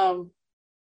cracked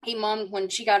Mom, when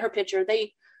she got her picture,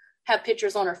 they have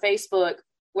pictures on her Facebook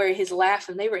where he's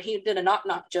laughing. He did a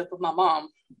knock joke with my mom.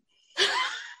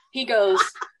 He goes,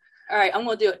 all right, I'm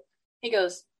going to do it. He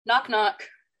goes, knock.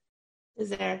 Is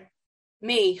there?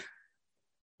 Me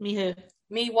who?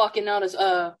 Me walking out as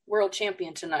a world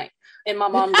champion tonight. And my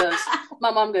mom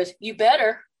goes, you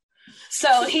better.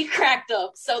 So he cracked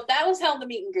up. So that was how the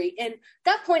meet and greet. And at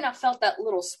that point I felt that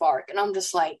little spark, and I'm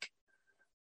just like,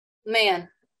 man,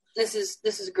 this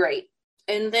is great.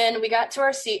 And then we got to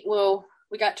our seat. Well,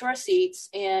 we got to our seats,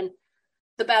 and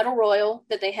the battle royal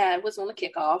that they had was on the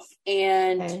kickoff.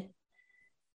 And of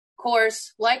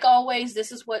course, like always,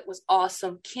 this is what was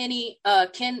awesome. Ken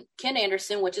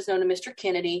Anderson, which is known to Mr.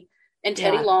 Kennedy, and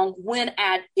Teddy Long went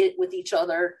at it with each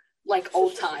other like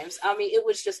old times. I mean, it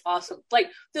was just awesome.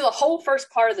 Like through the whole first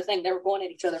part of the thing, they were going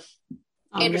at each other.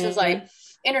 Anderson's like,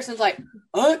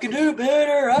 I can do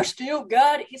better. I still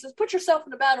got it. He says, put yourself in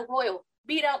the battle royal.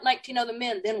 Beat out 19 other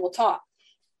men, then we'll talk.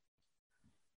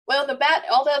 Well,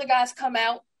 all the other guys come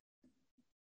out.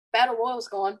 Battle royal's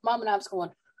going. Mom and I was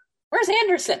going, where's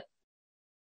Anderson?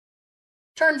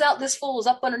 Turns out this fool is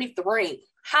up underneath the ring,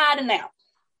 hiding out.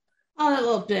 Oh, that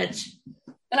little bitch.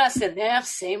 And I said, yeah,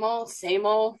 same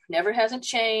old, never hasn't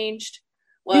changed.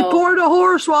 Well, he poured a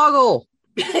hornswoggle.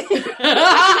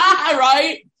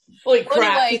 Right? Holy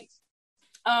crap.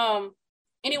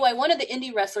 Anyway, one of the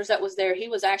indie wrestlers that was there, he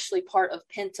was actually part of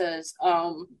Penta's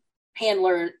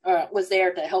handler, was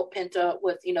there to help Penta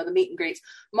with, the meet and greets.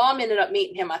 Mom ended up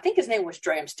meeting him. I think his name was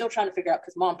Dre. I'm still trying to figure out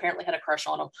because Mom apparently had a crush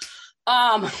on him.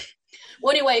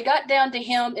 Well, anyway, it got down to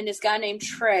him and this guy named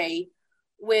Trey,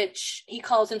 which he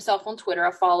calls himself on Twitter.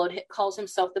 I followed, calls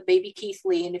himself the baby Keith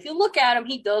Lee. And if you look at him,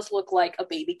 he does look like a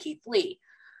baby Keith Lee.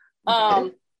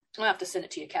 I'll have to send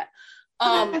it to you, Kat.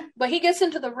 But he gets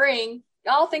into the ring.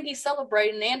 Y'all think he's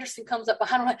celebrating, and Anderson comes up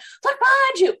behind him like, look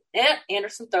behind you. And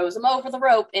Anderson throws him over the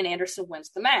rope, and Anderson wins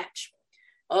the match.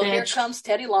 Oh, here comes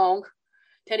Teddy Long.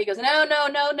 Teddy goes, no,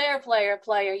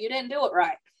 player. You didn't do it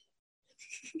right.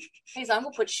 He's like, I'm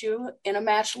going to put you in a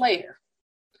match later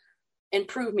and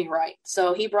prove me right.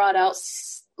 So he brought out,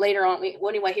 later on,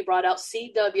 he brought out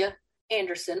C.W.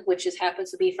 Anderson, which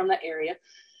happens to be from that area.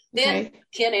 Then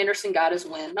Ken Anderson got his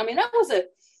win. I mean, that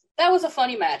was a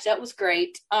funny match. That was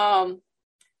great.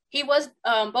 He was,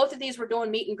 both of these were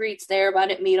doing meet and greets there, but I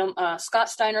didn't meet him. Scott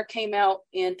Steiner came out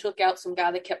and took out some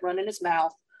guy that kept running his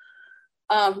mouth.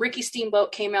 Ricky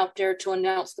Steamboat came out there to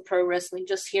announce the pro wrestling.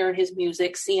 Just hearing his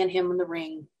music, seeing him in the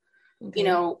ring,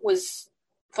 was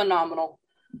phenomenal.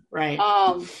 Right.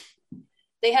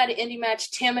 They had an indie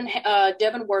match. Tim and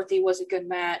Devin Worthy was a good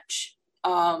match.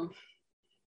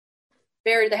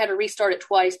 They had to restart it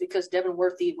twice because Devin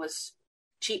Worthy was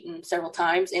cheating several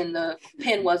times and the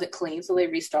pin wasn't clean, so they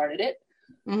restarted it.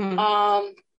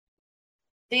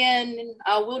 Then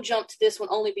I will jump to this one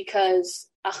only because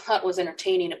I thought it was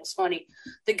entertaining. It was funny.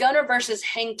 The Gunner versus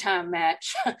Hang Time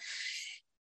match.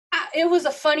 It was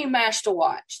a funny match to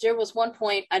watch. There was one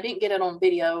point, I didn't get it on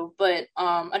video, but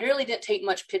I really didn't take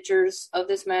much pictures of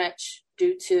this match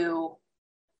due to,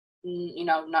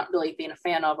 not really being a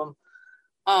fan of them.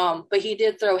 But he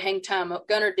did throw Hang Time.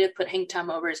 Gunner did put Hang Time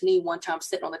over his knee one time,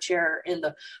 sitting on the chair in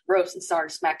the ropes and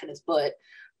started smacking his butt.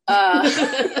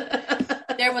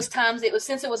 There was times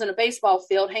since it was in a baseball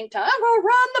field, Hang Time, I'm going to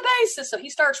run the bases. So he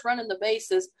starts running the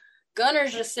bases.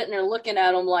 Gunner's just sitting there looking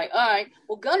at him like, all right.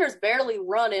 Well, Gunner's barely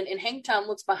running, and Hang Time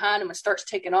looks behind him and starts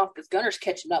taking off because Gunner's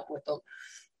catching up with him.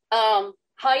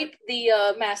 Hype,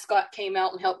 the mascot, came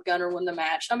out and helped Gunner win the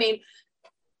match. I mean,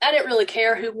 I didn't really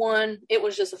care who won. It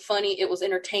was just it was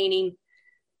entertaining,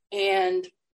 and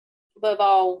above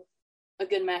all, a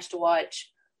good match to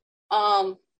watch.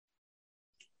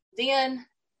 Then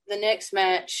the next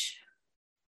match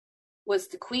was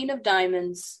the Queen of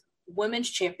Diamonds Women's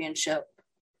Championship.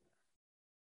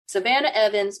 Savannah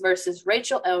Evans versus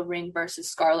Rachel Ellering versus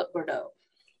Scarlett Bordeaux.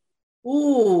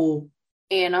 Ooh.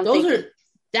 And I'm Those thinking,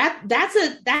 that's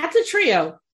a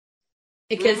trio.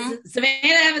 Because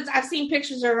Savannah Evans, I've seen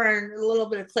pictures of her and a little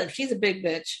bit of clips. She's a big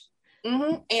bitch.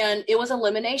 And it was an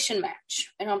elimination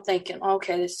match. And I'm thinking,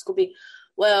 okay, this is going to be,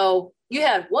 well, you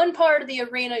had one part of the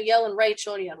arena yelling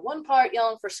Rachel, and you had one part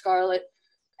yelling for Scarlett.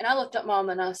 And I looked at Mom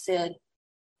and I said,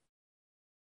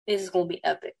 this is going to be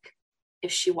epic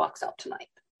if she walks out tonight.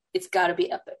 It's got to be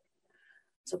epic.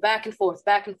 So back and forth,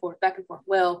 back and forth, back and forth.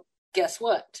 Well, guess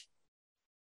what?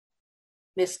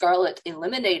 Miss Scarlett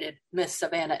eliminated Miss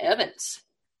Savannah Evans.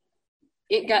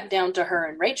 It got down to her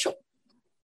and Rachel.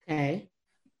 Okay.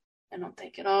 And I'm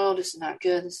thinking, oh, this is not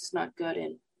good. This is not good.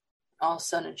 And all of a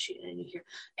sudden, you hear,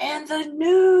 and the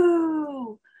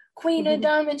new Queen of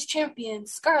Diamonds champion,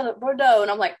 Scarlett Bordeaux.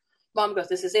 And I'm like, Mom goes,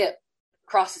 this is it.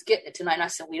 Cross is getting it tonight. And I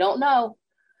said, we don't know.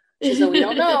 She said, we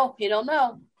don't know. You don't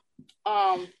know.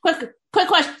 Quick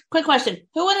question.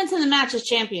 Who went into the match as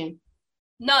champion?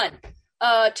 None.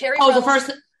 Terry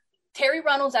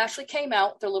Reynolds actually came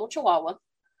out, their little chihuahua,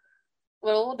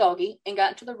 little doggy, and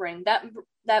got into the ring.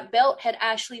 That belt had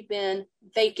actually been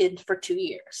vacant for 2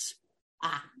 years.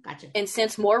 Ah, gotcha. And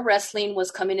since More Wrestling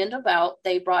was coming into bout,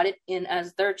 they brought it in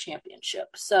as their championship.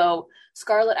 So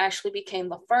Scarlett actually became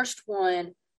the first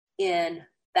one in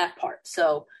that part.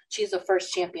 So she's the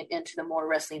first champion into the More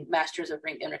Wrestling Masters of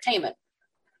Ring Entertainment.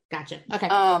 Gotcha. Okay.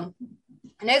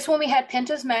 Next one, we had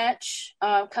Penta's match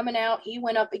coming out. He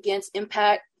went up against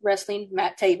Impact Wrestling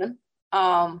Matt Taven.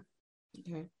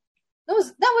 Okay.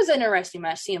 That was an interesting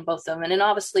match, seeing both of them. And then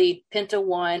obviously Penta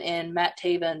won, and Matt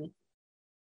Taven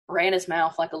ran his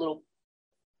mouth like a little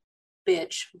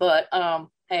bitch. But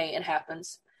hey, it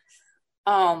happens.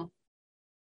 Then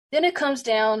it comes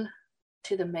down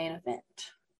to the main event.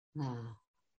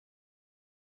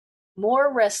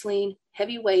 More Wrestling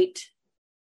Heavyweight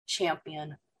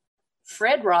Champion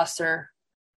Fred Rosser,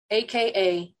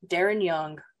 aka Darren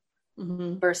Young,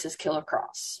 versus Killer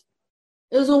Kross.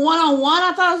 It was a one-on-one.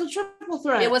 I thought it was a triple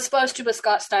threat. It was supposed to, but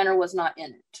Scott Steiner was not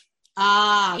in it.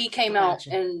 He came out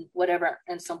and whatever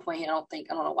at some point. I don't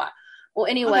know why. Well,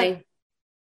 anyway,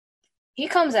 he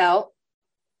comes out.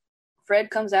 Fred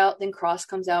comes out, then Kross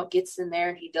comes out, gets in there,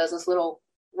 and he does this little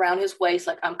round his waist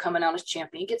like, I'm coming out as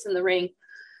champion. He gets in the ring.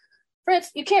 Fred,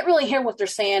 you can't really hear what they're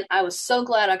saying. I was so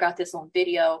glad I got this on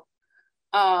video.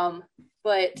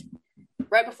 But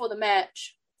right before the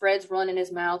match, Fred's running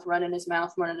his mouth.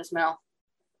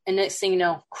 And next thing you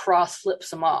know, Kross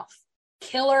flips him off.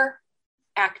 Killer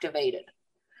activated.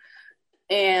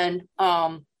 And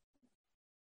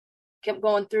kept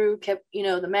going through,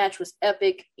 the match was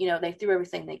epic. They threw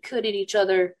everything they could at each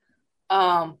other.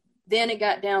 Then it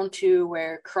got down to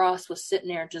where Kross was sitting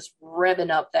there just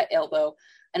revving up that elbow.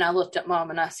 And I looked at Mom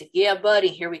and I said, yeah, buddy,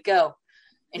 here we go.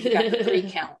 And he got the 3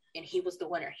 count, and he was the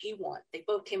winner. He won. They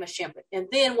both came as champion. And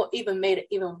then what even made it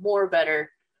even more better,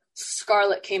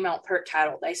 Scarlett came out per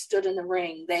title. They stood in the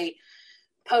ring. They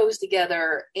posed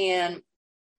together. And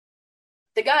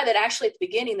the guy that actually at the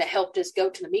beginning that helped us go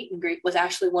to the meet and greet was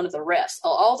actually one of the refs.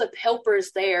 All the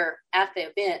helpers there at the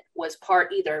event was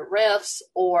part either refs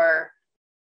or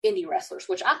indie wrestlers,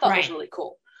 which I thought was really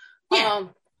cool. Yeah.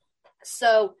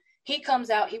 So he comes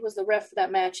out. He was the ref for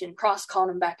that match, and Kross called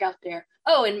him back out there.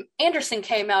 Oh, and Anderson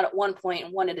came out at one point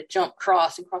and wanted to jump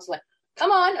Kross, and Kross was like,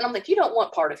 come on. And I'm like, you don't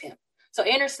want part of him. So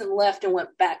Anderson left and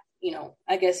went back.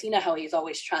 I guess how he's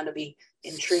always trying to be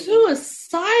intriguing.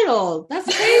 Suicidal.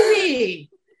 That's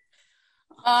crazy.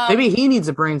 Maybe he needs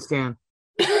a brain scan.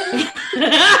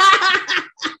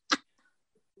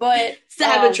 But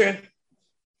Savagery.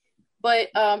 But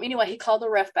anyway, he called the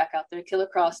ref back out there. Killer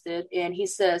Kross did. And he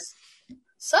says,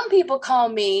 some people call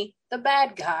me the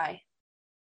bad guy,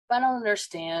 but I don't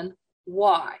understand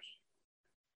why.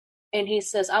 And he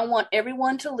says, I want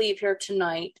everyone to leave here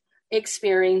tonight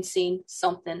experiencing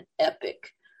something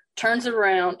epic. Turns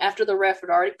around after the ref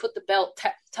had already put the belt,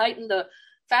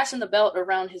 fastened the belt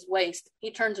around his waist.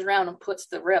 He turns around and puts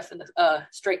the ref in the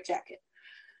straitjacket.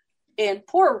 And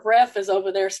poor ref is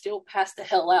over there still passed the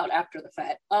hell out after the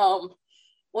fact. Well,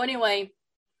 anyway,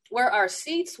 where our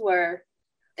seats were,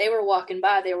 they were walking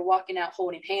by. They were walking out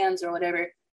holding hands or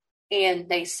whatever. and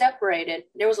they separated.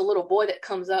 There was a little boy that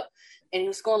comes up, and he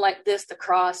was going like this to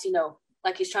Cross,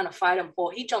 like he's trying to fight him. Well,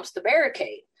 he jumps the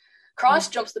barricade. Cross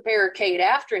jumps the barricade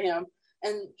after him,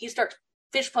 and he starts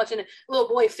fish punching. The little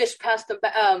boy fished past him,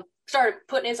 started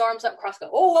putting his arms up. Cross go,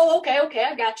 oh, okay,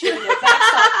 I got you.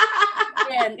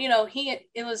 And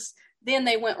it was. Then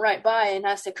they went right by, and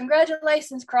I said,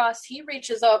 "Congratulations, Cross." He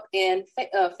reaches up and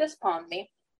fist palmed me.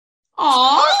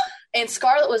 Aww. And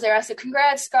Scarlett was there. I said,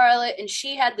 "Congrats, Scarlett." And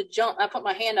she had to jump. I put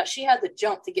my hand out. She had to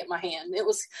jump to get my hand. I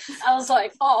was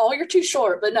like, "Oh, you're too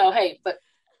short." But no, hey, but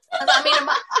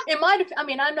I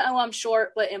mean, I know I'm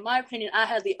short, but in my opinion, I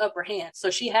had the upper hand.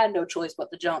 So she had no choice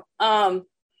but to jump.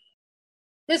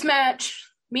 This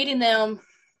match, meeting them,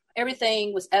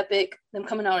 everything was epic. Them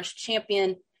coming out as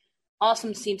champion.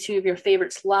 Awesome to see two of your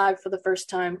favorites live for the first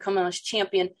time, coming out as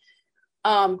champion.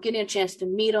 Getting a chance to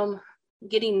meet them,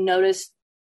 getting noticed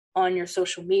on your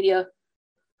social media.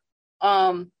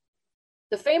 The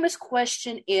famous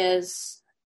question is,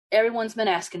 everyone's been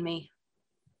asking me,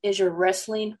 is your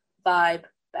wrestling vibe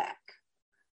back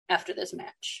after this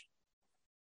match?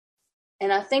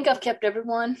 And I think I've kept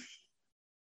everyone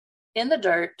in the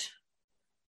dirt.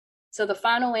 So the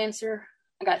final answer,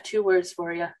 I got 2 words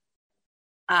for you.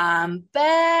 I'm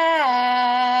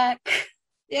back.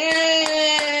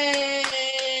 Yay!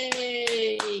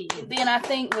 Then I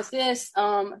think with this,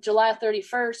 July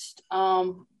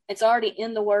 31st, it's already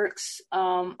in the works.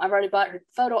 I've already bought her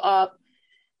photo op. I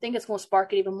think it's going to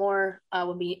spark it even more. I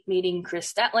will be meeting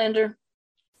Chris Statlander.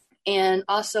 And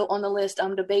also on the list,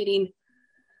 I'm debating.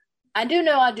 I do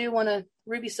want to.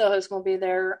 Ruby Soho's going to be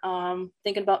there.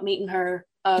 Thinking about meeting her.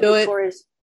 Victoria's.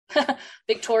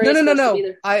 Victoria's. No.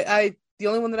 I the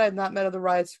only one that I've not met of the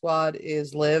Riot Squad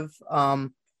is Liv.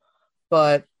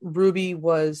 But Ruby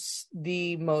was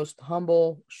the most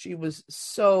humble. She was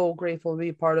so grateful to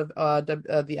be part of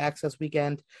the Access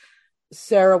Weekend.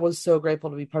 Sarah was so grateful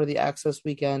to be part of the Access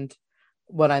Weekend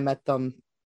when I met them.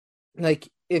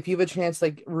 Like, if you have a chance,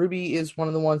 like, Ruby is one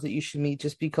of the ones that you should meet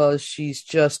just because she's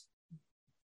just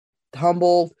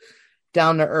humble,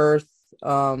 down to earth,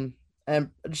 and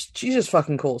she's just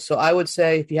fucking cool. So I would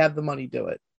say, if you have the money, do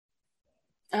it.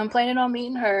 I'm planning on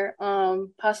meeting her,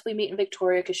 possibly meeting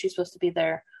Victoria because she's supposed to be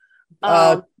there.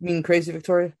 Meeting Crazy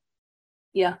Victoria?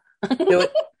 Yeah. Do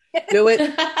it. Do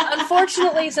it.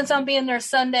 Unfortunately, since I'm being there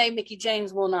Sunday, Mickie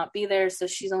James will not be there, so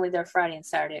she's only there Friday and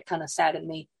Saturday. It kind of saddened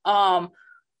me.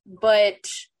 But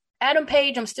Adam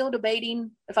Page, I'm still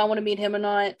debating if I want to meet him or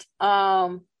not.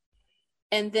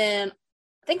 And then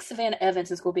I think Savannah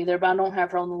Evans is going to be there, but I don't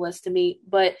have her on the list to meet.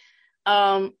 But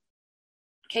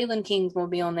Caitlin King's going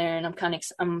to be on there, and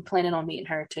I'm planning on meeting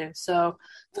her too. So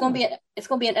it's going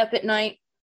to be an epic night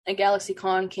at Galaxy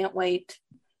Con. Can't wait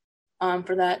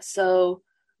for that. So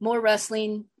more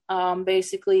wrestling,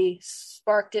 basically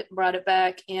sparked it, brought it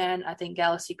back, and I think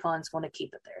Galaxy Con is going to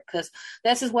keep it there because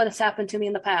this is what has happened to me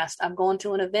in the past. I'm going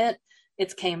to an event,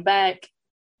 it's came back,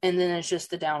 and then it's just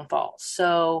the downfall.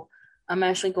 So I'm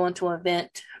actually going to an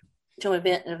event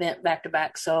back to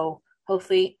back. So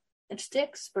hopefully it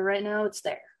sticks, but right now it's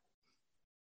there.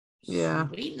 Yeah.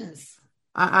 Sweetness.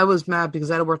 I was mad because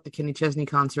I had to work the Kenny Chesney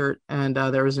concert, and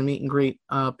there was a meet and greet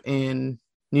up in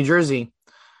New Jersey,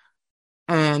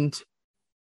 and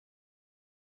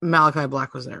Malachi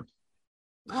Black was there.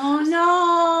 Oh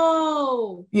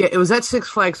no! Yeah, it was at Six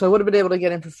Flags, so I would have been able to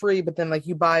get in for free. But then, like,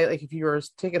 you buy, like, if you're a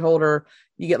ticket holder,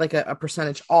 you get like a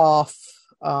percentage off.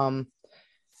 I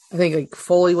think like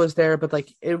Foley was there, but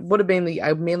like it would have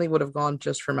I mainly would have gone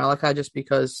just for Malachi, just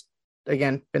because,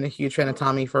 again, been a huge fan of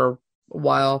Tommy for a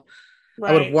while.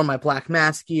 Right. I would have worn my Black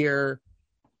Mass gear.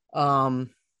 So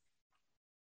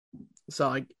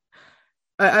like,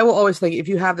 I will always think, if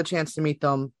you have the chance to meet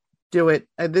them, do it.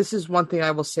 This is one thing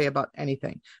I will say about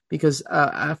anything, because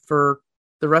for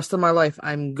the rest of my life,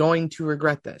 I'm going to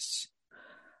regret this.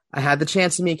 I had the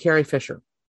chance to meet Carrie Fisher.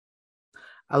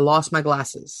 I lost my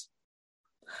glasses.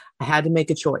 I had to make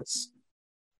a choice.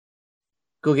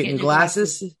 Go get new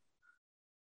glasses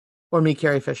or meet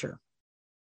Carrie Fisher.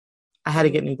 I had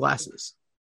to get new glasses.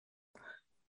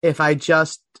 If I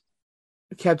just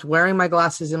kept wearing my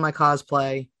glasses in my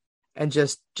cosplay and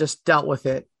just dealt with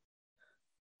it,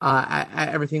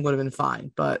 everything would have been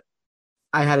fine. But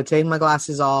I had to take my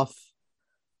glasses off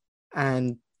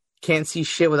and can't see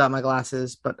shit without my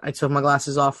glasses. But I took my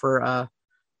glasses off for a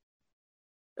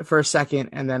second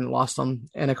and then lost them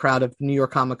in a crowd of New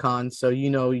York Comic Con. So,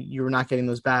 you were not getting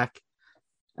those back.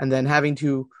 And then having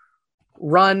to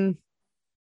run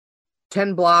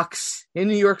 10 blocks in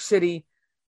New York City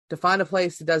to find a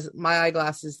place that does my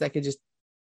eyeglasses that could just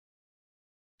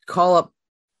call up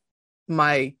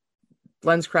my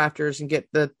lens crafters and get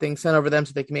the thing sent over them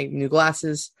so they can make new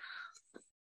glasses.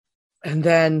 And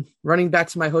then running back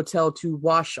to my hotel to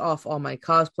wash off all my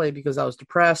cosplay because I was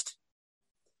depressed.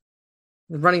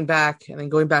 And running back and then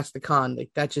going back to the con,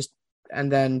 like that just,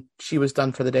 and then she was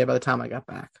done for the day by the time I got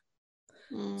back.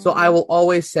 So I will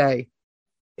always say,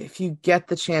 if you get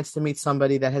the chance to meet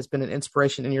somebody that has been an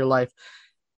inspiration in your life,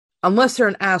 unless they're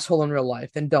an asshole in real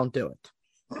life, then don't do it.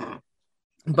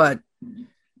 But,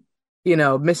 you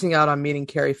know, missing out on meeting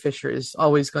Carrie Fisher is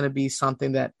always going to be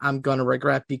something that I'm going to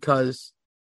regret because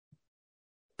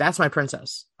that's my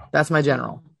princess. That's my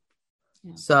general.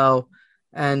 Yeah. So,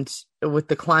 and with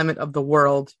the climate of the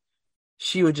world,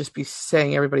 she would just be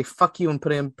saying everybody, fuck you, and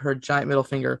putting up her giant middle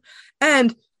finger.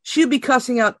 And she'd be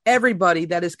cussing out everybody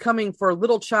that is coming for a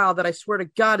little child that I swear to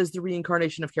God is the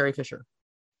reincarnation of Carrie Fisher.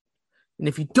 And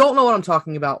if you don't know what I'm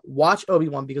talking about, watch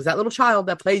Obi-Wan, because that little child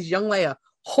that plays young Leia,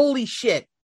 holy shit.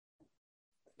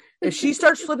 If she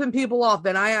starts flipping people off,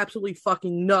 then I absolutely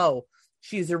fucking know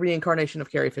she's the reincarnation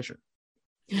of Carrie Fisher.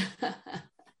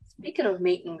 Speaking of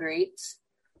meet and greets,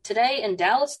 today in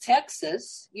Dallas,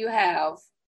 Texas, you have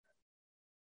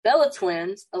Bella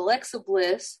Twins, Alexa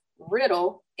Bliss,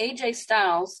 Riddle, AJ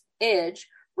Styles, Edge,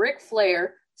 Ric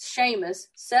Flair, Sheamus,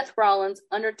 Seth Rollins,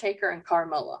 Undertaker, and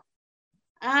Carmella.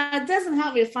 It doesn't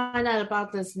help me to find out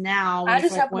about this now. I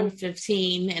just like have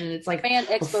 1:15, and it's like Fan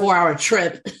a Expo, 4-hour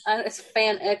trip. It's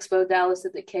Fan Expo Dallas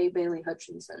at the Kay Bailey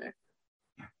Hutchins Center.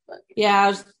 But,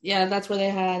 yeah, that's where they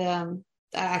had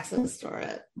the access store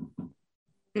at.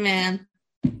 Man,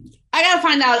 I gotta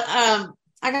find out.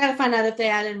 I gotta find out if they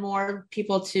added more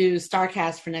people to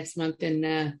StarCast for next month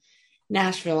in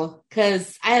Nashville,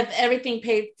 because I have everything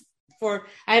paid for.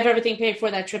 I have everything paid for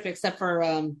that trip except for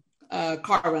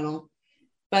car rental.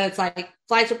 But it's like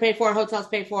flights are paid for, hotels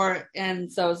paid for,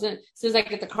 and so as soon as I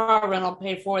get the car rental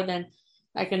paid for, then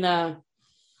I can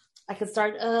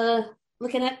start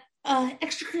looking at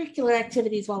extracurricular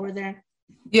activities while we're there.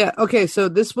 Yeah, okay, so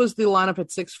this was the lineup at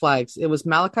Six Flags. It was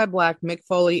Malachi Black, Mick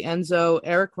Foley, Enzo,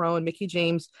 Eric Rowan, Mickey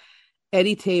James, Matt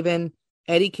Taven,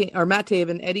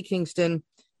 Eddie Kingston,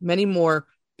 many more,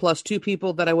 plus 2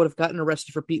 people that I would have gotten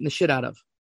arrested for beating the shit out of.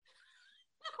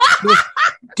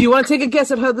 Do you want to take a guess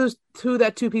at who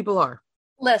that 2 people are?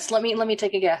 Les, let me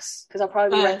take a guess, because I'll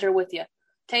probably be right there with you.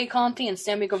 Tay Conti and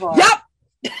Sammy Guevara. Yep!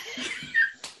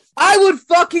 I would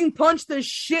fucking punch the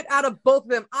shit out of both of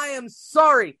them. I am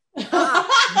sorry. No,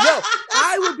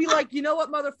 I would be like, you know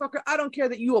what, motherfucker? I don't care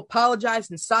that you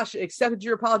apologized and Sasha accepted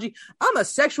your apology. I'm a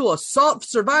sexual assault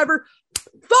survivor.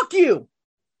 Fuck you.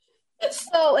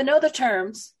 So, in other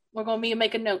terms, we're going to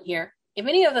make a note here. If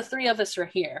any of the 3 of us are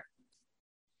here,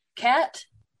 Kat,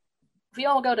 if we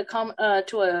all go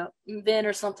to a event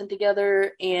or something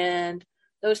together and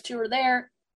those 2 are there,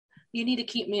 you need to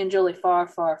keep me and Julie far,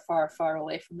 far, far, far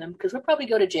away from them, because we'll probably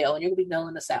go to jail and you're going to be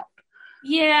bailing us out.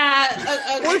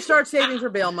 Yeah. Or start saving for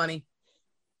bail money.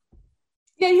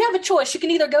 Yeah, you have a choice. You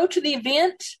can either go to the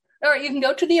event, or you can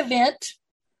go to the event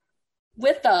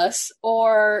with us,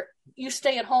 or you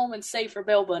stay at home and save for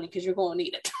bail money because you're going to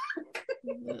need it.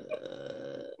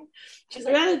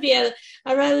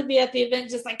 I'd rather be at the event,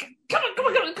 just like come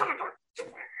on.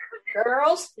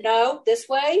 Girls, no, this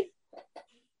way.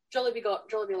 Jolie be like,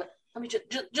 let me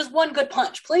just one good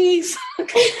punch, please. And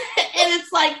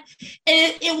it's like,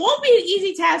 it won't be an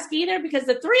easy task either, because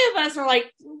the 3 of us are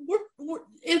like,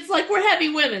 it's like we're heavy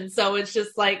women, so it's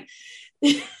just like,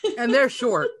 and they're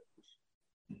short.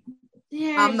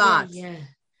 Yeah, I'm not. Yeah.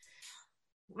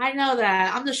 I know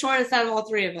that. I'm the shortest out of all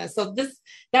 3 of us. So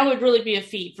that would really be a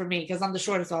feat for me, because I'm the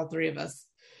shortest of all 3 of us.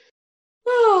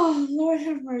 Oh, Lord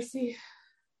have mercy.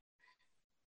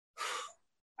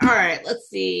 All right, let's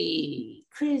see.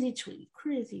 Crazy tweet.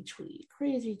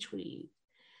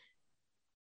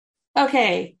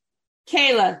 Okay,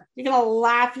 Kayla, you're gonna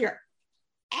laugh your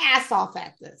ass off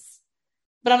at this,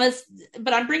 but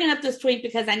I'm bringing up this tweet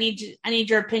because I need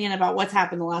your opinion about what's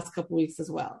happened the last couple weeks as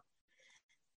well.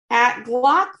 At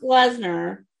Glock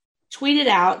Lesnar tweeted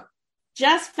out,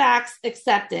 "Just facts,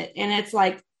 accept it," and it's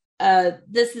like,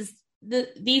 these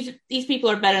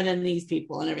people are better than these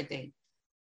people and everything.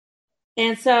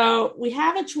 And so we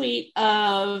have a tweet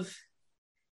of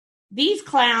these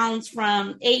clowns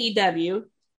from AEW,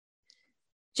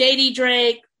 JD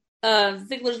Drake,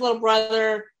 Ziggler's little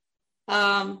brother,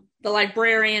 the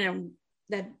librarian, and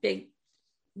that big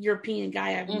European guy.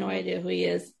 I have no idea who he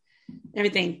is.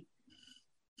 Everything.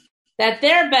 That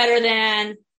they're better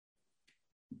than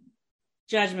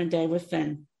Judgment Day with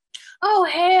Finn. Oh,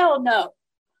 hell no.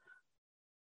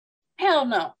 Hell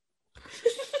no.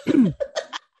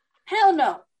 Hell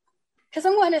no. Because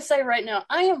I'm going to say right now,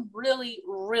 I am really,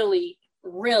 really,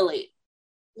 really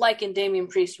liking Damian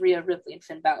Priest, Rhea Ripley, and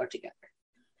Finn Balor together.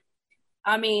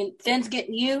 I mean, Finn's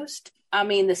getting used. I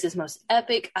mean, this is most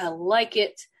epic. I like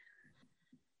it.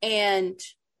 And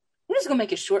I'm just going to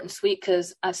make it short and sweet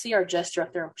because I see our jester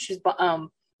up there. She's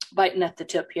biting at the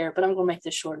tip here, but I'm going to make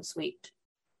this short and sweet.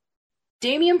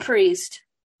 Damian Priest,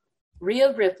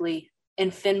 Rhea Ripley,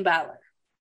 and Finn Balor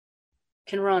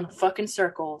can run fucking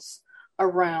circles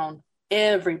around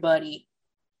everybody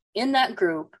in that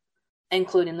group,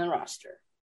 including the roster.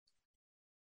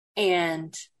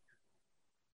 And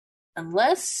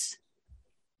unless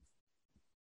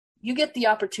you get the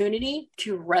opportunity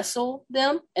to wrestle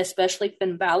them, especially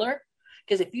Finn Balor,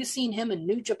 because if you've seen him in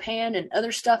New Japan and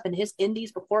other stuff in his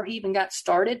indies before he even got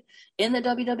started in the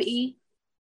WWE,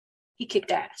 he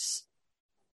kicked ass.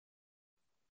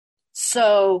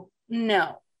 So,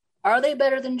 no. Are they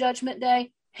better than Judgment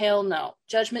Day? Hell no.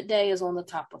 Judgment Day is on the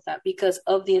top of that because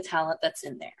of the talent that's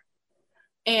in there.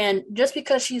 And just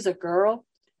because she's a girl,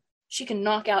 she can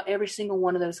knock out every single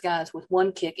one of those guys with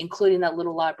one kick, including that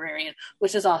little librarian,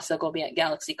 which is also going to be at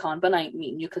GalaxyCon, but I ain't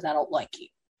meeting you because I don't like you.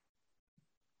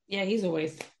 Yeah, he's a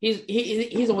waste.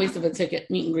 He's a waste of a ticket,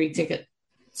 meet and greet ticket.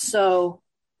 So,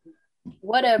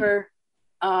 whatever.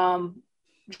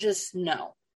 Just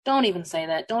no. Don't even say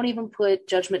that. Don't even put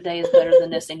Judgment Day is better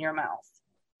than this in your mouth.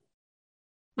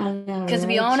 Because to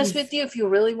be honest with you, if you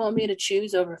really want me to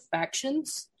choose over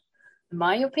factions, in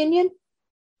my opinion,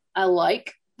 I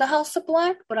like the House of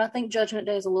Black, but I think Judgment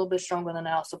Day is a little bit stronger than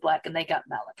the House of Black, and they got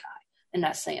Malachi, and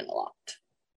that's saying a lot.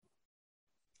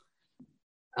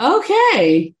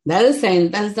 Okay, that is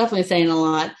definitely saying a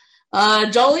lot.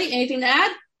 Jolie, anything to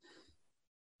add?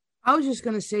 I was just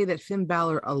going to say that Finn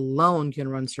Balor alone can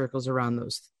run circles around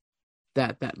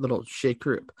that little shit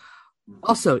group.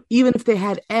 Also, even if they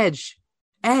had Edge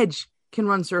can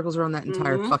run circles around that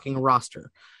entire fucking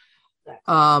roster.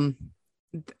 And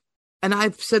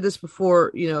I've said this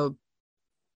before, the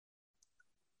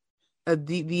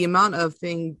amount of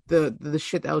the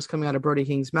shit that was coming out of Brody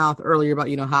King's mouth earlier about,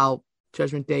 how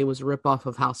Judgment Day was a ripoff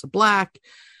of House of Black.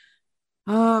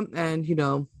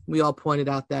 And, we all pointed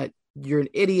out that you're an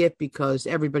idiot because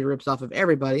everybody rips off of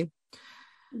everybody.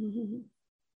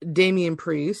 Damian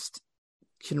Priest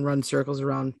can run circles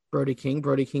around Brody King.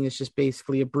 Brody King is just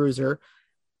basically a bruiser.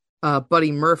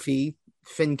 Buddy Murphy,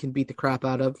 Finn can beat the crap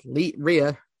out of.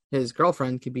 Rhea, his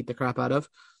girlfriend, can beat the crap out of.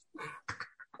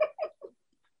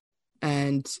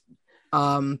 And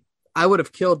I would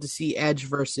have killed to see Edge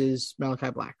versus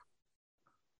Malachi Black.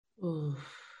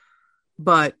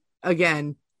 But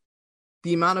again,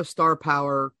 the amount of star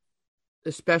power,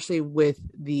 especially with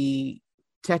the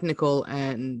technical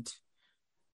and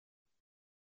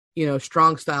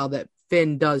strong style that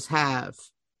Finn does have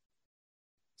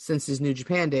since his New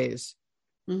Japan days,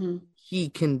 he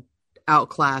can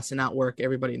outclass and outwork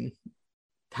everybody in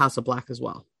House of Black as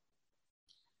well.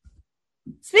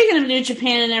 Speaking of New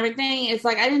Japan and everything, it's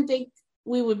like I didn't think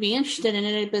we would be interested in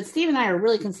it, but Steve and I are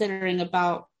really considering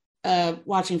about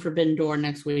watching Forbidden Door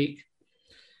next week.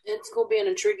 It's going to be an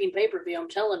intriguing pay-per-view, I'm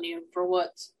telling you, for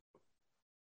what?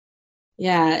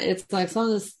 Yeah, it's like some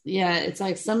of this. Yeah, it's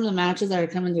like some of the matches that are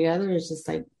coming together is just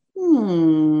like, I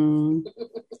mean,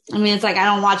 it's like I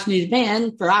don't watch New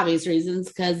Japan for obvious reasons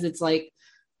because it's like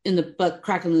in the butt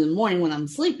cracking in the morning when I'm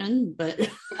sleeping. But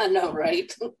I know,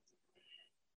 right? All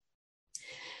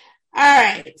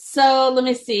right, so let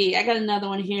me see. I got another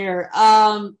one here.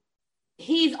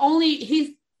 He's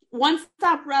One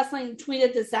Stop Wrestling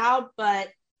tweeted this out, but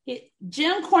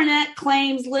Jim Cornette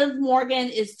claims Liv Morgan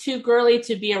is too girly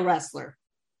to be a wrestler.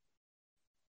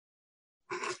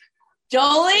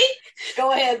 Jolie?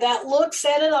 Go ahead. That look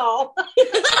said it all.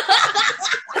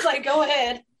 It's like, go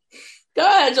ahead. Go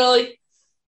ahead, Jolie.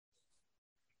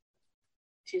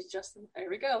 She's just, there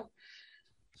we go.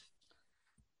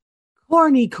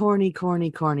 Corny.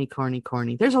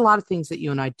 There's a lot of things that you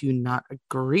and I do not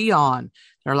agree on.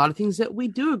 There are a lot of things that we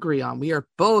do agree on. We are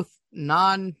both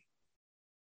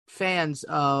fans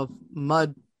of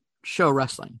mud show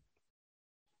wrestling.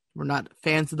 We're not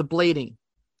fans of the blading.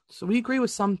 So we agree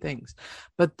with some things.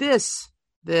 But this,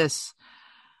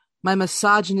 my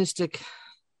misogynistic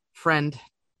friend,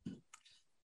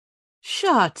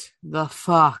 shut the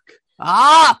fuck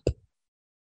up.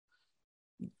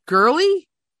 Girly?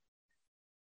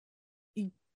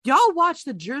 Y'all watch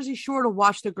the Jersey Shore to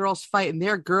watch the girls fight, and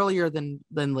they're girlier than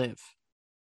Liv.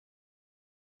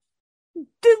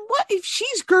 Then what if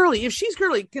she's girly? If she's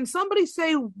girly, can somebody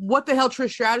say what the hell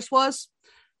Trish Stratus was?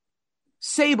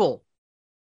 Sable,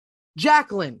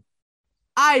 Jacqueline,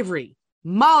 Ivory,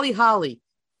 Molly Holly,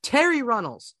 Terry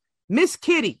Runnels, Miss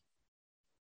Kitty,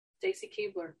 Stacy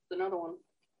Keibler, another one.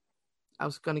 I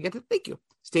was going to get to thank you.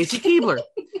 Stacy Keibler,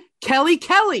 Kelly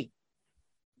Kelly.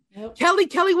 Yep.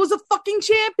 Kelly was a fucking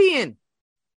champion.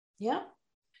 Yep.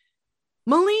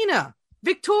 Melina,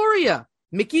 Victoria,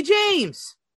 Mickey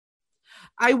James.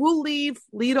 I will leave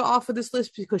Lita off of this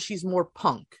list because she's more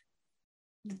punk.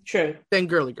 True. Than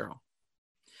girly girl.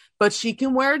 But she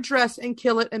can wear a dress and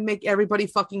kill it and make everybody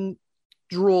fucking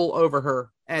drool over her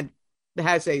and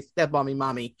has a step on me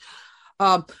mommy.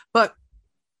 But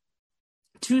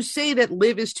to say that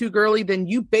Liv is too girly, then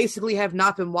you basically have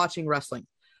not been watching wrestling.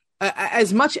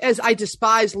 As much as I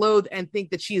despise, loathe, and think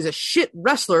that she is a shit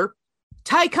wrestler,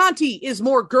 Ty Conti is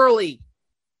more girly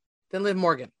than Liv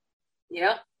Morgan.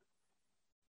 Yeah.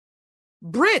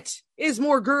 Britt is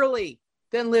more girly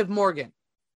than Liv Morgan.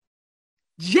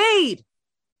 Jade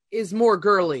is more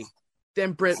girly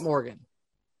than Britt Morgan.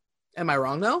 Am I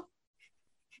wrong, though?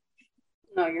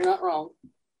 No, you're not wrong.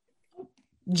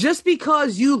 Just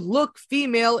because you look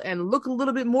female and look a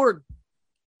little bit more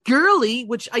girly,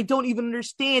 which I don't even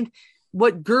understand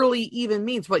what girly even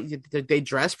means. What, did they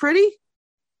dress pretty?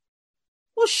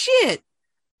 Well, shit.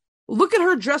 Look at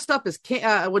her dressed up as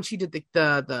when she did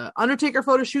the Undertaker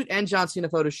photo shoot and John Cena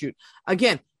photo shoot.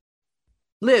 Again,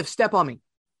 Liv, step on me.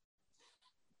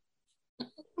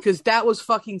 Because that was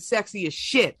fucking sexy as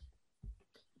shit.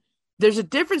 There's a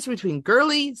difference between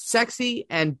girly, sexy,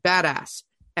 and badass.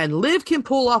 And Liv can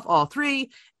pull off all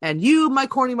three. And you, my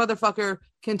corny motherfucker,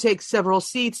 can take several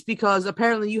seats because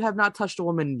apparently you have not touched a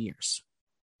woman in years.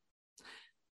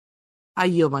 I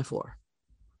yield my floor.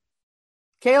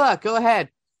 Kayla, go ahead.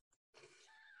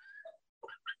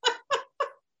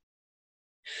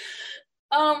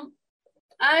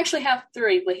 I actually have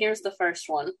three, but here's the first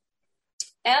one.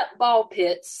 At Ball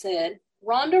Pit said,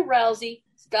 Ronda Rousey's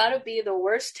got to be the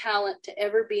worst talent to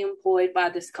ever be employed by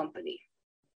this company.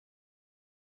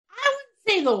 I wouldn't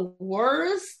say the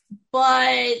worst,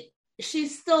 but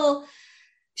she's still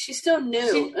new. She's still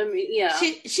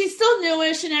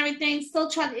newish and everything. Still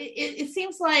trying. It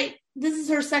seems like this is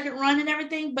her second run and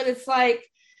everything, but it's like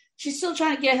she's still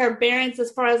trying to get her bearings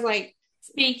as far as like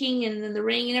speaking and in the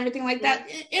ring and everything like that.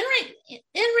 In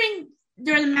ring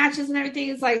during the matches and everything,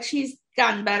 it's like she's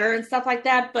gotten better and stuff like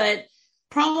that. But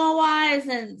promo wise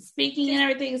and speaking and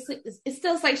everything, it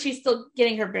still like she's still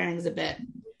getting her bearings a bit.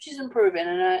 She's improving,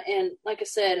 and like I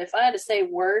said, if I had to say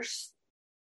worst,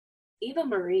 Eva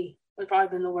Marie would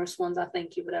probably been the worst ones I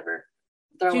think you would ever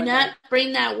throw. Do not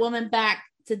bring that woman back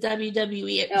to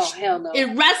WWE. Oh hell no!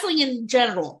 In wrestling in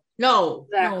general, no.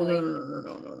 Exactly.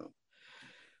 No.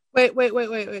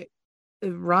 Wait.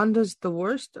 Ronda's the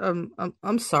worst?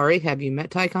 I'm sorry. Have you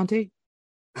met Ty Conti?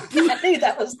 I knew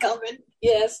that was coming.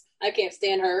 Yes, I can't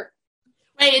stand her.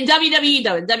 Wait, in WWE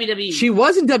though, in WWE. She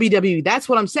was in WWE. That's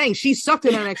what I'm saying. She sucked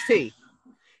in NXT.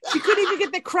 She couldn't even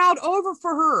get the crowd over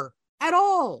for her at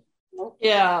all.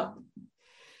 Yeah.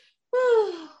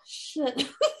 Oh, shit.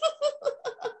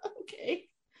 Okay.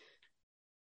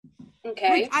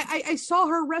 Okay. Like, I saw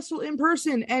her wrestle in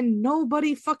person and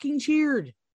nobody fucking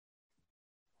cheered.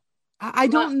 I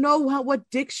don't know what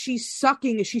dick she's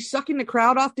sucking. Is she sucking the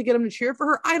crowd off to get them to cheer for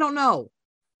her? I don't know.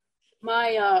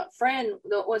 My friend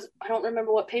that was, I don't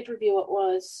remember what pay-per-view it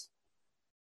was,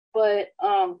 but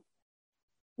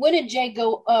when did Jay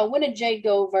go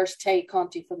versus Tay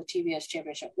Conti for the TBS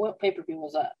Championship? What pay-per-view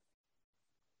was that?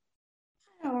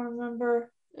 I don't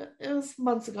remember. It was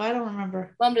months ago. I don't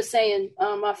remember. Well, I'm just saying,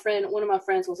 one of my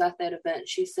friends was at that event.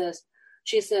 She says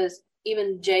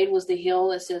even Jade was the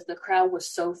heel. It says the crowd was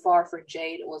so far for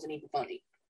Jade, it wasn't even funny.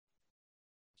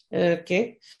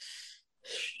 Okay.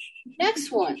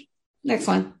 Next one.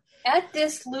 At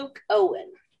this Luke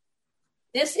Owen.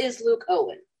 This is Luke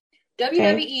Owen.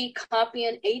 WWE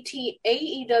copying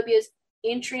AEW's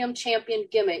interim champion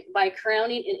gimmick by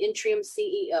crowning an interim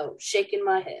CEO. Shaking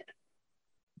my head.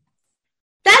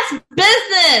 That's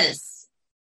business.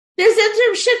 There's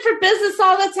interim shit for business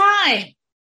all the time.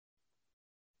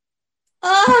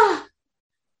 I'm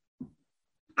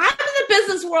in the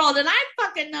business world and I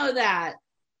fucking know that.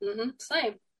 Mm-hmm.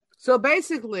 Same. So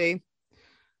basically,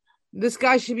 this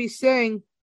guy should be saying,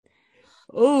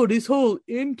 oh, this whole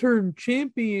interim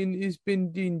champion has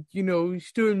been,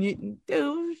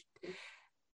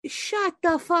 shut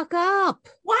the fuck up.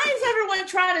 Why is everyone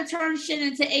trying to turn shit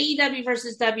into AEW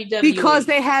versus WWE? Because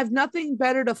they have nothing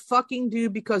better to fucking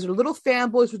do because they're little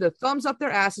fanboys with their thumbs up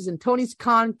their asses and Tony's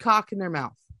cock in their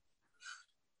mouth.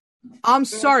 I'm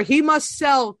sorry. He must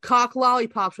sell cock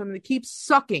lollipops for them to keep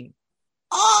sucking.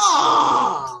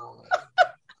 Oh!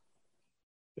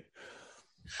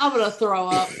 I'm going to throw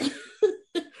up.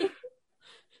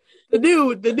 The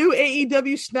new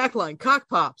AEW snack line, Cock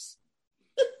Pops.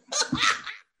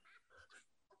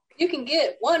 You can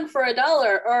get one for $1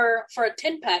 or for a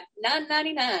 10-pack,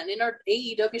 $9.99 in our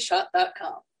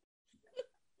AEWshop.com.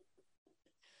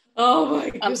 Oh my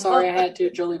god. I'm sorry I had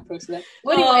to. Jolie posted that.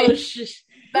 Well, anyway,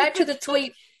 back to the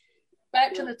tweet.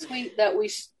 Back to the tweet that we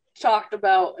talked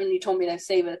about, and you told me to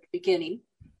save it at the beginning.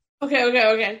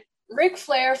 Okay. Ric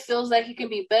Flair feels that he can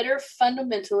be better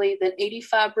fundamentally than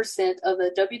 85% of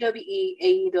the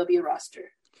WWE AEW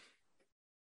roster.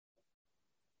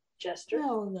 Jester?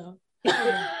 Oh, no.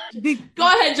 Go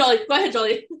ahead,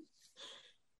 Jolie.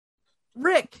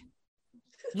 Rick,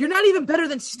 you're not even better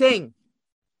than Sting.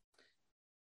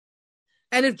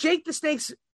 And if Jake the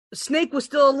Snake was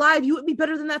still alive, you would be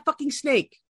better than that fucking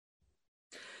snake.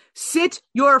 Sit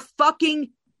your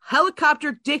fucking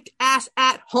helicopter dicked ass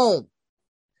at home.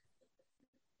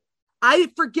 I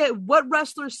forget what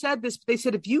wrestler said this, but they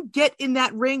said, if you get in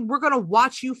that ring, we're going to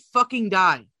watch you fucking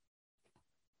die.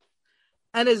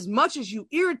 And as much as you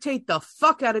irritate the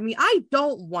fuck out of me, I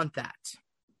don't want that.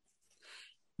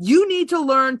 You need to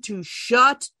learn to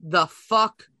shut the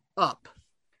fuck up.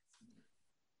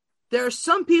 There are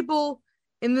some people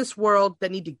in this world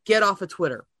that need to get off of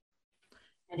Twitter.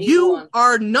 You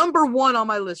are number one on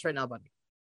my list right now, buddy.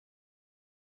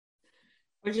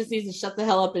 We just need to shut the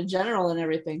hell up in general and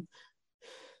everything.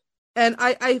 And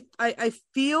I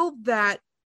feel that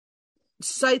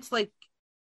sites like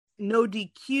No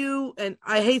DQ, and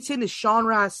I hate saying this, Sean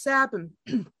Ross Sapp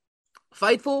and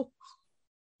Fightful,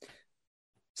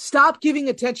 stop giving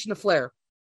attention to Flair.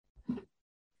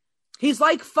 He's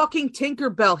like fucking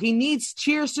Tinkerbell. He needs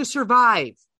Cheers to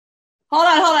survive. Hold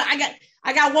on.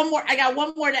 I got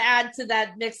one more to add to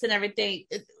that mix and everything.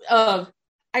 I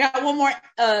got one more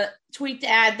tweet to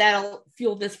add that'll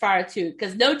fuel this fire too.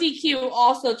 Because No DQ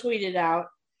also tweeted out,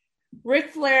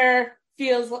 Ric Flair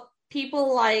feels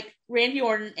people like Randy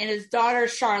Orton and his daughter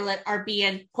Charlotte are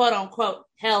being quote unquote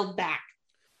held back.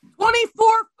 24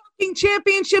 fucking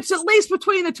championships at least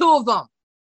between the two of them.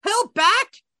 Held back?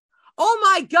 Oh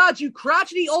my God, you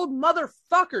crotchety old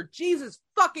motherfucker. Jesus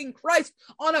fucking Christ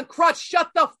on a crutch. Shut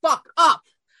the fuck up.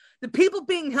 The people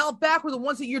being held back were the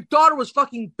ones that your daughter was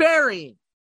fucking burying.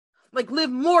 Like Liv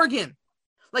Morgan.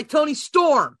 Like Toni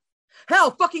Storm.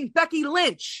 Hell, fucking Becky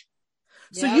Lynch.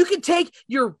 So you can take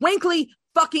your winkly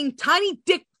fucking tiny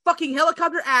dick fucking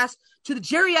helicopter ass to the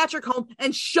geriatric home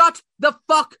and shut the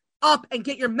fuck up and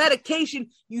get your medication,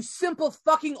 you simple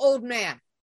fucking old man.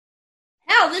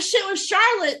 Hell, this shit with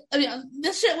Charlotte,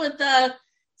 this shit with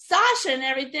Sasha and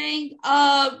everything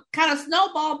kind of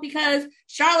snowballed because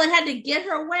Charlotte had to get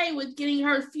her way with getting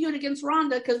her feud against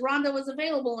Ronda because Ronda was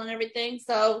available and everything.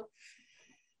 So,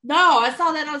 no, I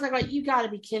saw that. I was like, you got to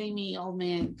be kidding me, old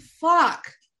man.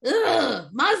 Fuck. Ugh,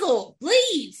 muzzle,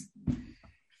 please.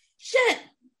 Shit.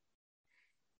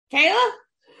 Kayla?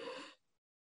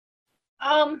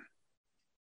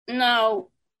 No.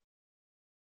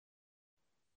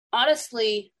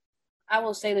 Honestly, I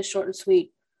will say this short and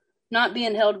sweet. Not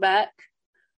being held back,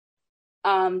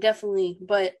 definitely.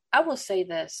 But I will say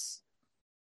this.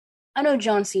 I know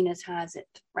John Cena has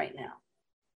it right now.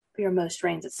 For your most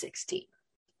reigns at 16.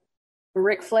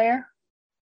 Ric Flair,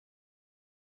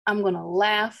 I'm going to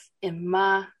laugh in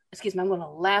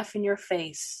your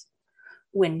face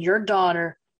when your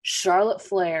daughter, Charlotte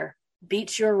Flair,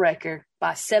 beats your record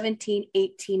by 17,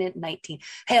 18, and 19.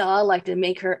 Hell, I'd like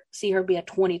to see her be a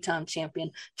 20-time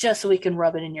champion just so we can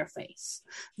rub it in your face.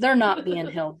 They're not being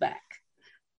held back.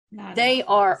 They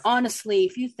are, honestly,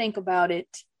 if you think about it,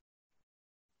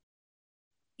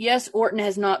 yes, Orton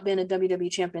has not been a WWE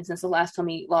champion since the last time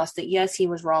he lost it. Yes, he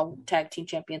was Raw Tag Team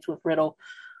Champions with Riddle.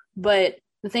 But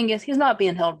the thing is, he's not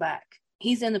being held back.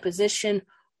 He's in the position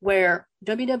where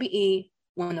WWE,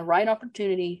 when the right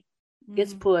opportunity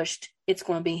gets pushed, it's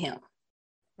going to be him.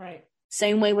 Right.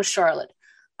 Same way with Charlotte.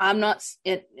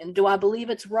 Do I believe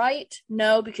it's right?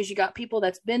 No, because you got people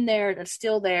that's been there, that's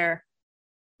still there,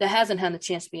 that hasn't had the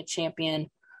chance to be a champion.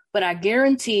 But I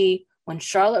guarantee when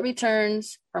Charlotte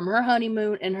returns from her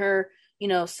honeymoon and her,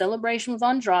 celebration with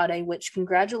Andrade, which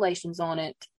congratulations on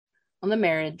it, on the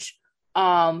marriage,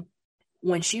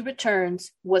 when she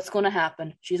returns, what's going to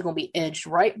happen? She's going to be edged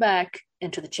right back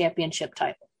into the championship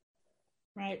title.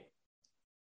 Right.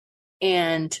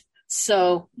 And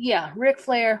so, yeah, Ric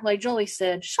Flair, like Jolie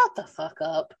said, shut the fuck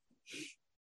up.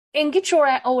 And get your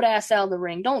old ass out of the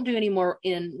ring. Don't do any more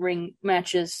in-ring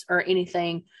matches or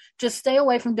anything. Just stay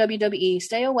away from WWE.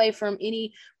 Stay away from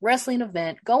any wrestling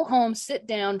event. Go home, sit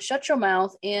down, shut your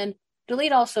mouth, and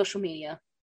delete all social media.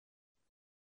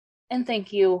 And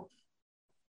thank you.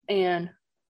 And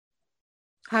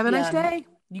have a nice day.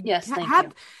 Yes, thank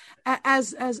you.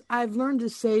 As I've learned to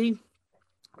say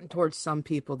towards some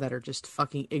people that are just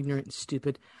fucking ignorant and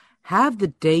stupid, have the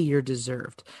day you're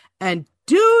deserved. And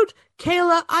dude,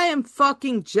 Kayla, I am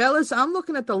fucking jealous. I'm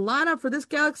looking at the lineup for this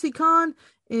GalaxyCon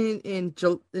in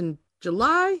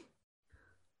July.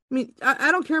 I mean,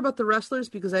 I don't care about the wrestlers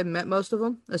because I've met most of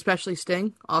them, especially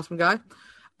Sting, awesome guy.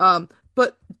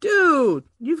 But dude,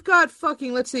 you've got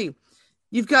fucking, let's see,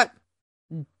 you've got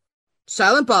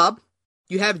Silent Bob,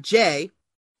 you have Jay,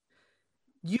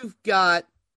 you've got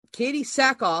Katie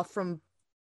Sackhoff from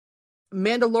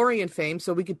Mandalorian fame,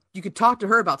 so you could talk to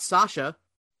her about Sasha.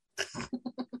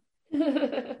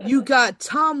 You got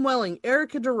Tom Welling,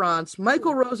 Erica Durance,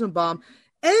 Michael Rosenbaum,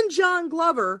 and John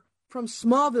Glover from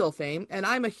Smallville fame, and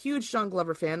I'm a huge John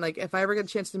Glover fan. Like, if I ever get a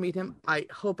chance to meet him, I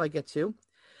hope I get to.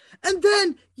 And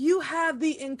then you have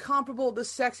the incomparable, the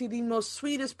sexy, the most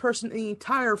sweetest person in the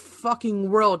entire fucking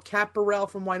world, Kat Burrell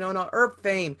from Wynonna Earp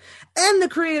fame, and the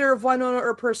creator of Wynonna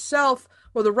Earp herself,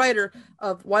 or the writer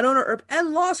of Wynonna Earp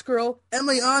and Lost Girl,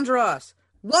 Emily Andras.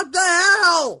 What the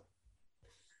hell?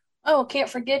 Oh, can't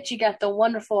forget you got the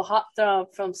wonderful hot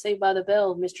throb from Saved by the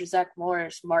Bell, Mr. Zach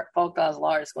Morris. Mark Paul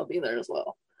Gosselaar is going to be there as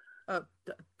well.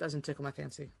 Doesn't tickle my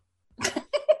fancy.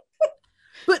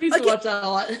 But He's watched that a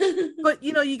lot. But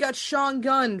you got Sean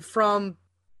Gunn from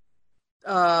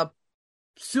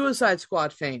Suicide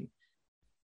Squad fame.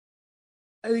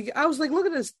 I was like, look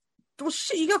at this. Well,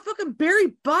 shit, you got fucking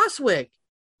Barry Bostwick.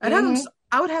 I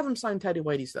would have him sign Tidy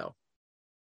Whitey's though.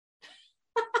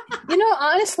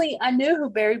 Honestly, I knew who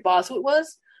Barry Bostwick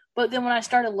was, but then when I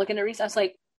started looking at Reese, I was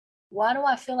like, why do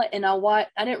I feel like, and I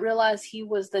didn't realize he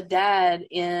was the dad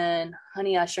in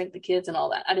Honey, I Shrunk the Kids and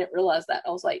all that. I didn't realize that.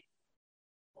 I was like,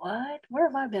 what? Where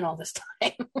have I been all this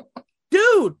time?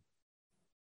 Dude,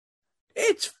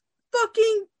 it's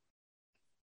fucking,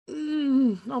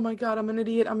 oh my God, I'm an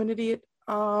idiot.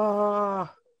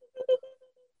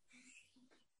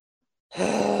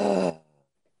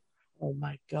 Oh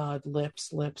my God,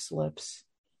 lips.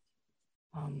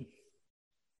 I'm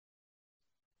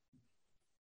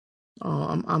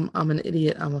an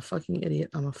idiot. I'm a fucking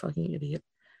idiot.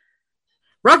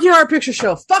 Rocky Horror Picture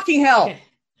Show. Fucking hell. Okay.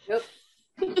 Yep.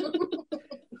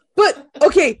 But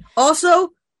okay, also,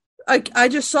 I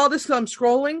just saw this because I'm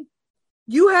scrolling.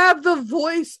 You have the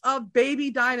voice of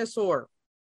Baby Dinosaur.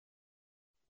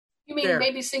 You mean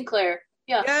Baby Sinclair?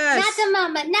 Yeah. Yes. Not the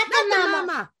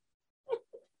mama.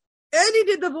 And he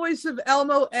did the voice of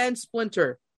Elmo and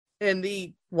Splinter in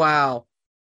the wow.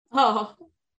 Oh.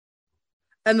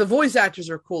 And the voice actors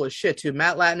are cool as shit too.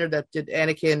 Matt Latner that did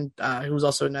Anakin, who was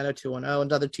also in 90210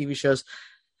 and other TV shows.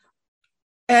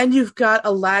 And you've got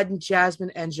Aladdin,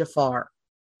 Jasmine, and Jafar.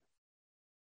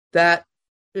 That,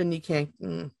 and you can't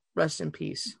rest in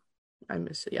peace. I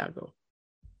miss Iago.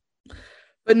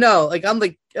 But no, like I'm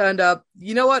like, and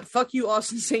you know what? Fuck you,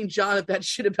 Austin St. John, if that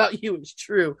shit about you is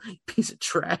true. Piece of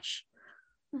trash.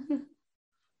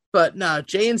 But no,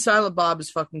 Jay and Silent Bob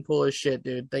is fucking cool as shit,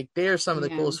 dude. Like they are some of the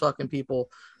coolest fucking people.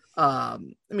 I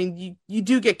mean, you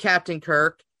do get Captain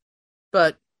Kirk,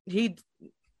 but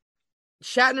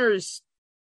Shatner is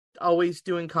always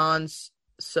doing cons,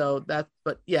 so that.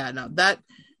 But yeah, no, that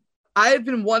I've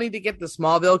been wanting to get the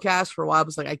Smallville cast for a while. I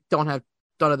was like, I don't have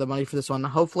the money for this one.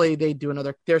 Hopefully they do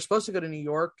another. They're supposed to go to New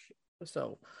York,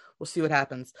 so we'll see what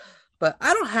happens. But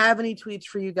I don't have any tweets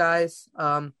for you guys.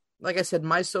 Like I said,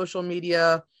 my social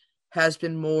media has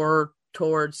been more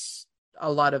towards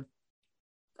a lot of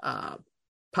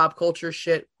pop culture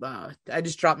shit. I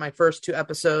just dropped my first 2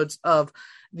 episodes of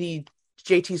the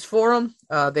JT's Forum.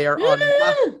 They are on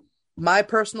my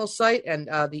personal site, and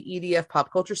the EDF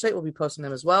Pop Culture site will be posting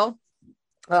them as well.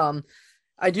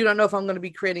 I do not know if I'm going to be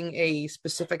creating a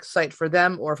specific site for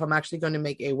them or if I'm actually going to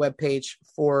make a web page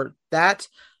for that.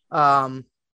 I'm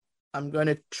going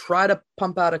to try to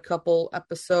pump out a couple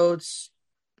episodes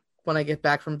when I get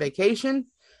back from vacation.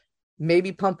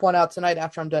 Maybe pump one out tonight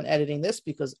after I'm done editing this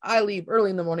because I leave early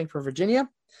in the morning for Virginia.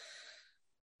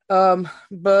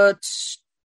 But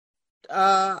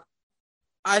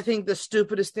I think the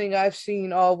stupidest thing I've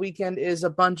seen all weekend is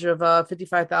a bunch of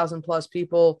 55,000 plus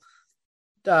people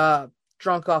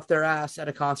drunk off their ass at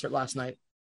a concert last night.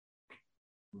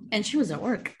 And she was at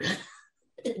work.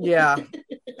 Yeah.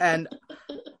 And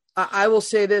I will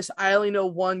say this. I only know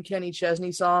one Kenny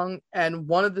Chesney song. And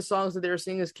one of the songs that they were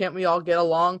singing is Can't We All Get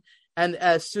Along? And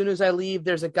as soon as I leave,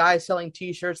 there's a guy selling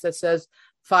t-shirts that says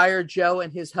Fire Joe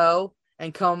and his hoe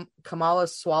and Kamala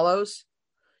Swallows.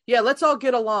 Yeah, let's all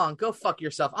get along. Go fuck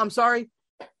yourself. I'm sorry.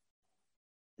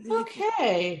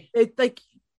 Okay. It like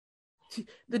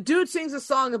the dude sings a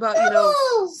song about,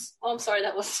 Oh, I'm sorry.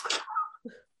 That was.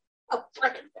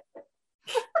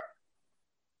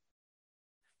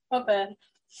 My bad.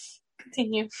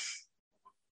 Continue.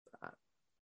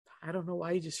 I don't know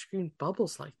why you just screamed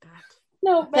Bubbles like that.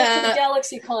 No, back to the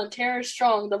GalaxyCon. Terra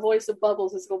Strong, the voice of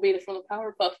Bubbles, is going to be from the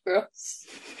Powerpuff Girls.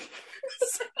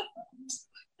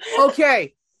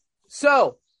 Okay,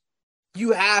 so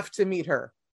you have to meet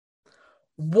her.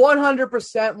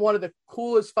 100% one of the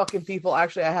coolest fucking people.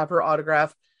 Actually, I have her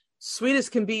autograph. Sweet as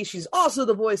can be. She's also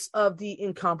the voice of the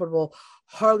incomparable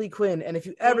Harley Quinn. And if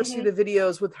you ever see the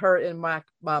videos with her and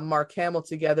Mark Hamill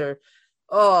together,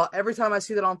 oh, every time I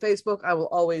see that on Facebook, I will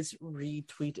always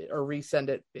retweet it or resend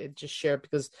it, just share it,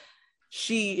 because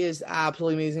she is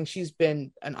absolutely amazing. She's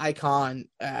been an iconic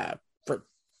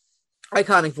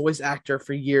voice actor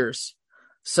for years.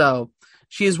 So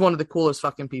she is one of the coolest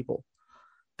fucking people.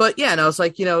 But yeah, and I was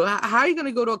like, how are you going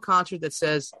to go to a concert that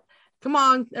says, come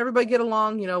on, everybody get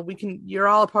along, you're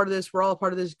all a part of this, we're all a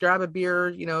part of this, grab a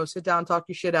beer, sit down, talk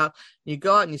your shit out. And you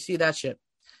go out and you see that shit.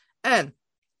 And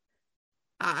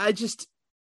I just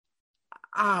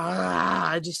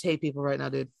hate people right now,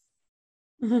 dude.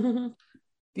 The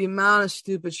amount of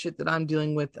stupid shit that I'm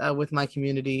dealing with my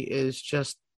community is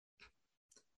just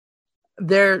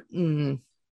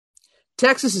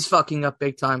Texas is fucking up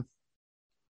big time.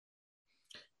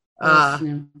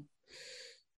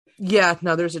 Yeah,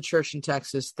 no, there's a church in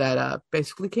Texas that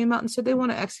basically came out and said they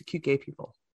want to execute gay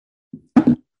people.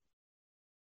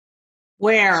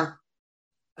 Where?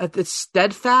 At the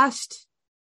Steadfast.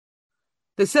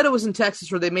 They said it was in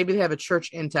Texas, or they have a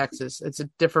church in Texas. It's a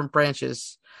different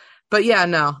branches. But yeah,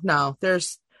 no.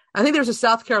 I think there's a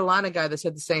South Carolina guy that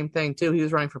said the same thing too. He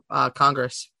was running for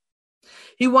Congress.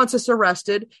 He wants us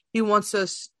arrested. He wants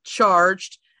us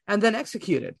charged and then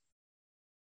executed.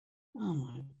 Oh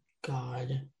my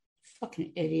God.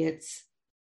 Fucking idiots.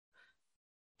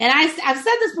 And I've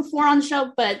said this before on the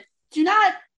show, but do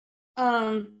not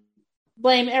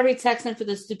blame every Texan for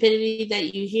the stupidity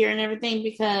that you hear and everything,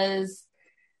 because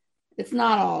it's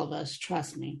not all of us.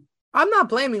 Trust me. I'm not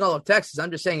blaming all of Texas. I'm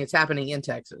just saying it's happening in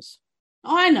Texas.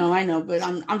 Oh, I know, but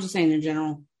I'm just saying in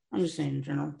general.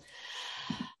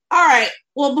 All right.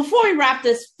 Well, before we wrap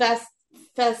this fest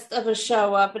of a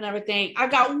show up and everything, I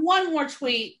got one more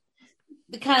tweet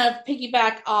to kind of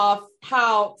piggyback off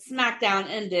how SmackDown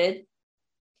ended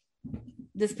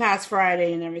this past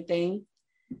Friday and everything.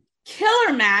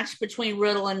 Killer match between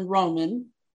Riddle and Roman.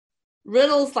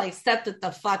 Riddle's stepped it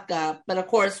the fuck up, but of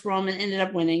course Roman ended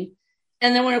up winning.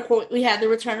 And then we had the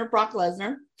return of Brock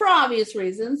Lesnar for obvious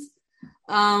reasons,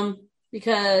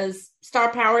 because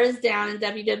star power is down in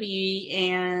WWE,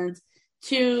 and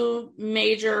two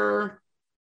major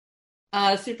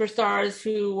superstars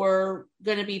who were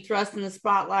going to be thrust in the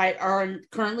spotlight are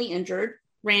currently injured.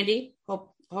 Randy,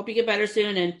 hope you get better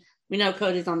soon, and we know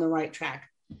Cody's on the right track.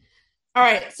 All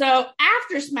right, so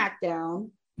after SmackDown,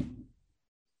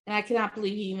 and I cannot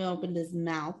believe he even opened his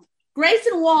mouth,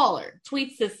 Grayson Waller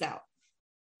tweets this out.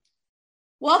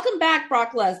 Welcome back,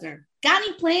 Brock Lesnar. Got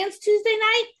any plans Tuesday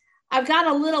night? I've got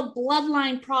a little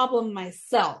bloodline problem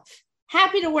myself.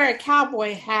 Happy to wear a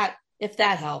cowboy hat if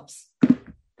that helps.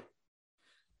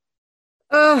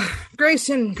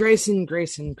 Grayson.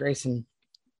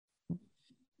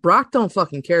 Brock don't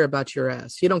fucking care about your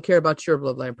ass. He don't care about your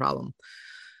bloodline problem.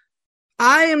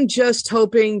 I am just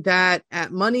hoping that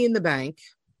at Money in the Bank,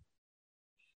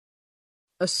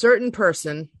 a certain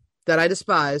person that I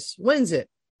despise wins it.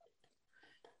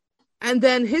 And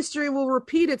then history will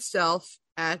repeat itself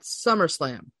at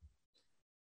SummerSlam.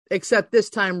 Except this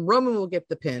time Roman will get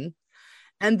the pin.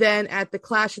 And then at the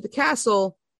Clash of the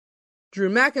Castle, Drew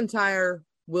McIntyre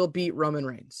will beat Roman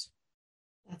Reigns.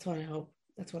 That's what I hope.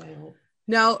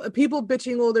 Now, people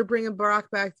bitching, they're bringing Brock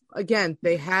back. Again,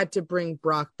 they had to bring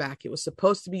Brock back. It was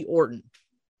supposed to be Orton.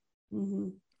 Mm-hmm.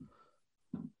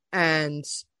 And,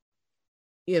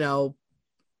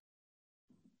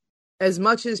 as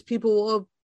much as people love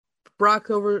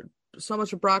Brock over so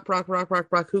much of Brock,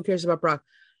 who cares about Brock?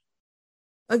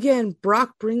 Again,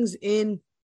 Brock brings in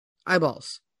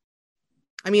eyeballs.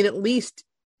 I mean, at least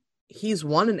he's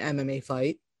won an MMA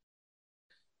fight.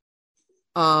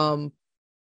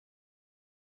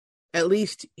 At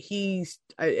least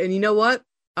and you know what?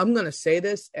 I'm going to say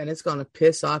this, and it's going to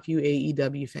piss off you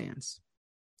AEW fans.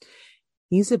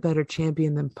 He's a better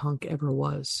champion than Punk ever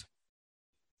was.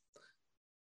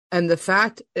 And the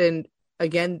fact, and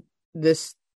again,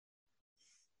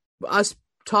 us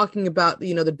talking about,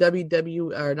 the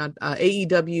WW or not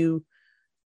AEW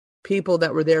people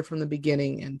that were there from the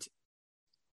beginning, and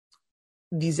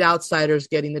these outsiders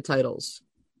getting the titles.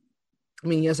 I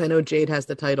mean, yes, I know Jade has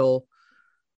the title.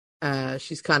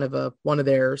 She's kind of one of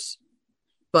theirs,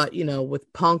 but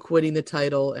with Punk winning the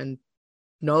title, and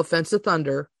no offense to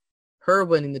Thunder, her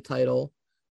winning the title,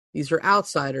 these are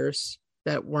outsiders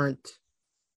that weren't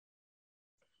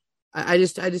I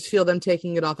just feel them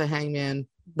taking it off of Hangman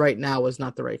right now was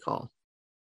not the right call.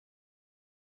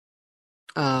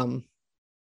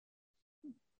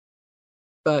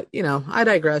 But I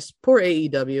digress. Poor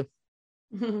AEW.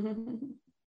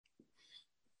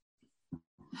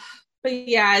 But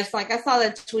yeah, it's like I saw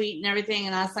that tweet and everything,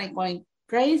 and I was like going,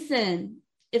 Grayson,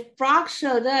 if Brock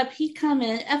showed up, he'd come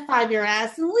in, F5 your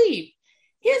ass, and leave.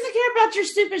 He doesn't care about your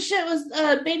stupid shit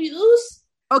with Baby Oos.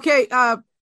 Okay,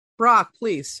 Brock,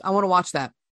 please. I want to watch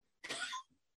that.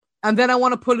 And then I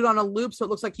want to put it on a loop so it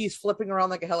looks like he's flipping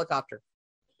around like a helicopter.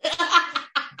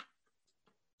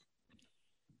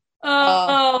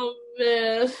 Oh,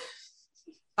 man.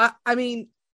 I mean,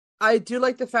 I do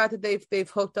like the fact that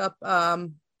they've hooked up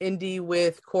Indy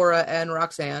with Cora and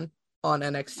Roxanne on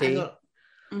NXT.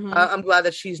 I'm glad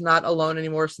that she's not alone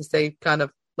anymore since they kind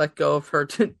of let go of her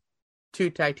two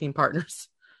tag team partners.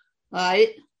 Right.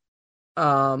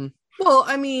 Well,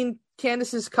 I mean,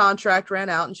 Candice's contract ran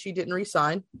out and she didn't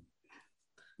resign.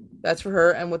 That's for her.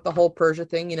 And with the whole Persia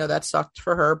thing, that sucked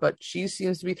for her, but she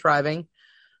seems to be thriving.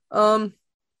 But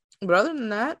other than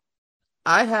that,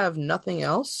 I have nothing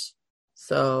else.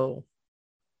 So,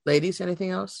 ladies,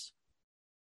 anything else?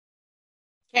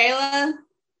 Kayla?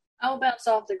 I'll bounce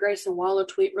off the Grayson Waller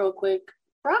tweet real quick.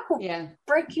 Brock will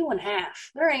break you in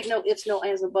half. There ain't no ifs, no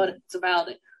ands, or buts about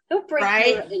it. He'll break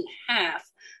you in half.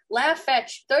 Laugh at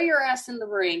you, throw your ass in the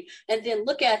ring, and then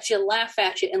look at you, laugh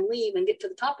at you, and leave and get to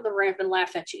the top of the ramp and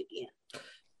laugh at you again.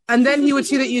 And then he would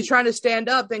see that you're trying to stand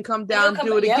up, then come down,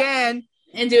 do it again.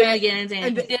 And do it again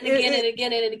and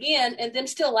again, and then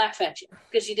still laugh at you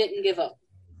because you didn't give up.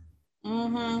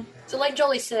 Mm-hmm. So like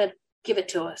Jolie said, give it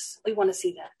to us. We want to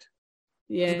see that.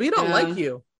 Yeah, we don't like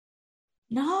you.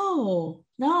 No.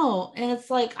 And it's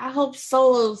like, I hope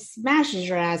Solo smashes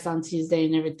your ass on Tuesday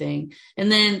and everything.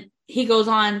 And then he goes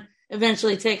on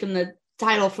eventually taking the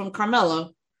title from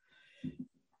Carmelo.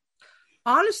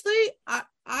 Honestly,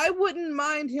 I wouldn't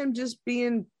mind him just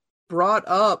being brought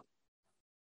up.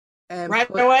 And right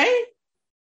away?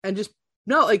 And just,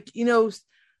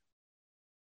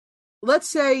 let's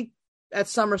say at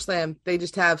SummerSlam, they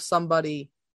just have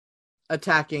somebody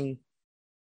attacking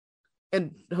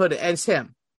and Hood, and it's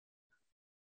him.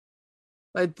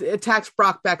 Like, attacks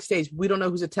Brock backstage. We don't know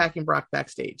who's attacking Brock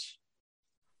backstage.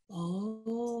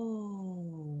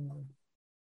 Oh.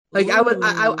 Like, I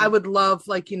would love,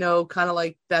 kind of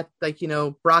like that,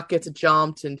 Brock gets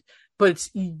jumped, but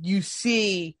you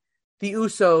see the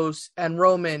Usos and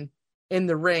Roman in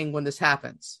the ring when this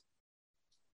happens.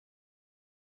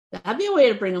 That'd be a way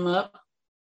to bring them up.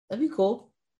 That'd be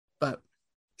cool. But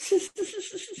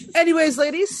anyways,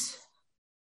 ladies,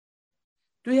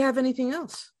 do we have anything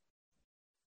else?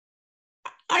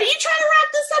 Are you trying to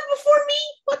wrap this up before me?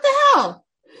 What the hell?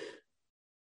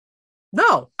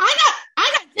 No. I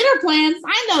got dinner plans.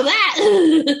 I know that.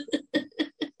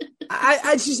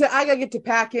 She said I gotta get to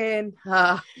packing.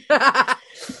 Like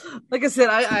I said,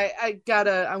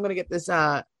 I'm gonna get this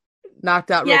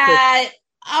knocked out real quick.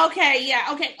 Okay.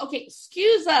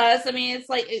 Excuse us. I mean, it's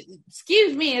like,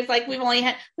 excuse me. It's like we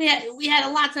had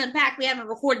a lot to unpack. We haven't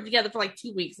recorded together for like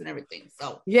 2 weeks and everything.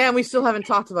 So yeah, and we still haven't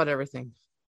talked about everything.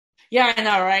 Yeah, I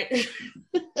know, right?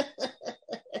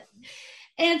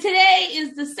 And today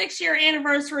is the 6-year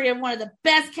anniversary of one of the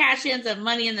best cash-ins of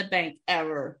Money in the Bank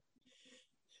ever.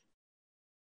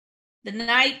 The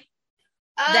night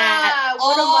that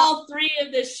all 3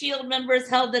 of the Shield members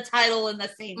held the title in the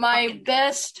same. My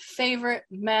best favorite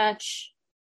match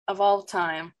of all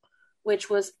time, which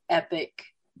was epic,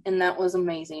 and that was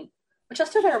amazing. Which I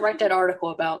still gotta write that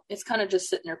article about. It's kind of just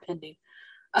sitting there pending.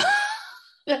 I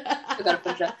gotta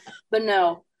finish that. But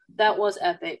no, that was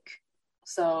epic.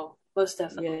 So most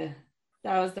definitely.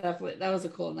 Yeah, that was a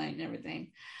cool night and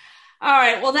everything. All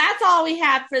right, well, that's all we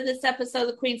have for this episode of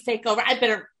the Queen's Takeover. I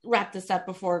better wrap this up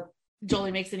before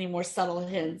Jolie makes any more subtle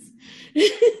hints.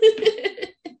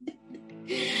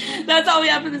 That's all we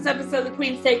have for this episode of the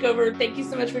Queen's Takeover. Thank you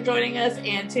so much for joining us,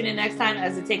 and tune in next time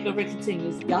as the takeover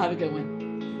continues. Y'all have a good one.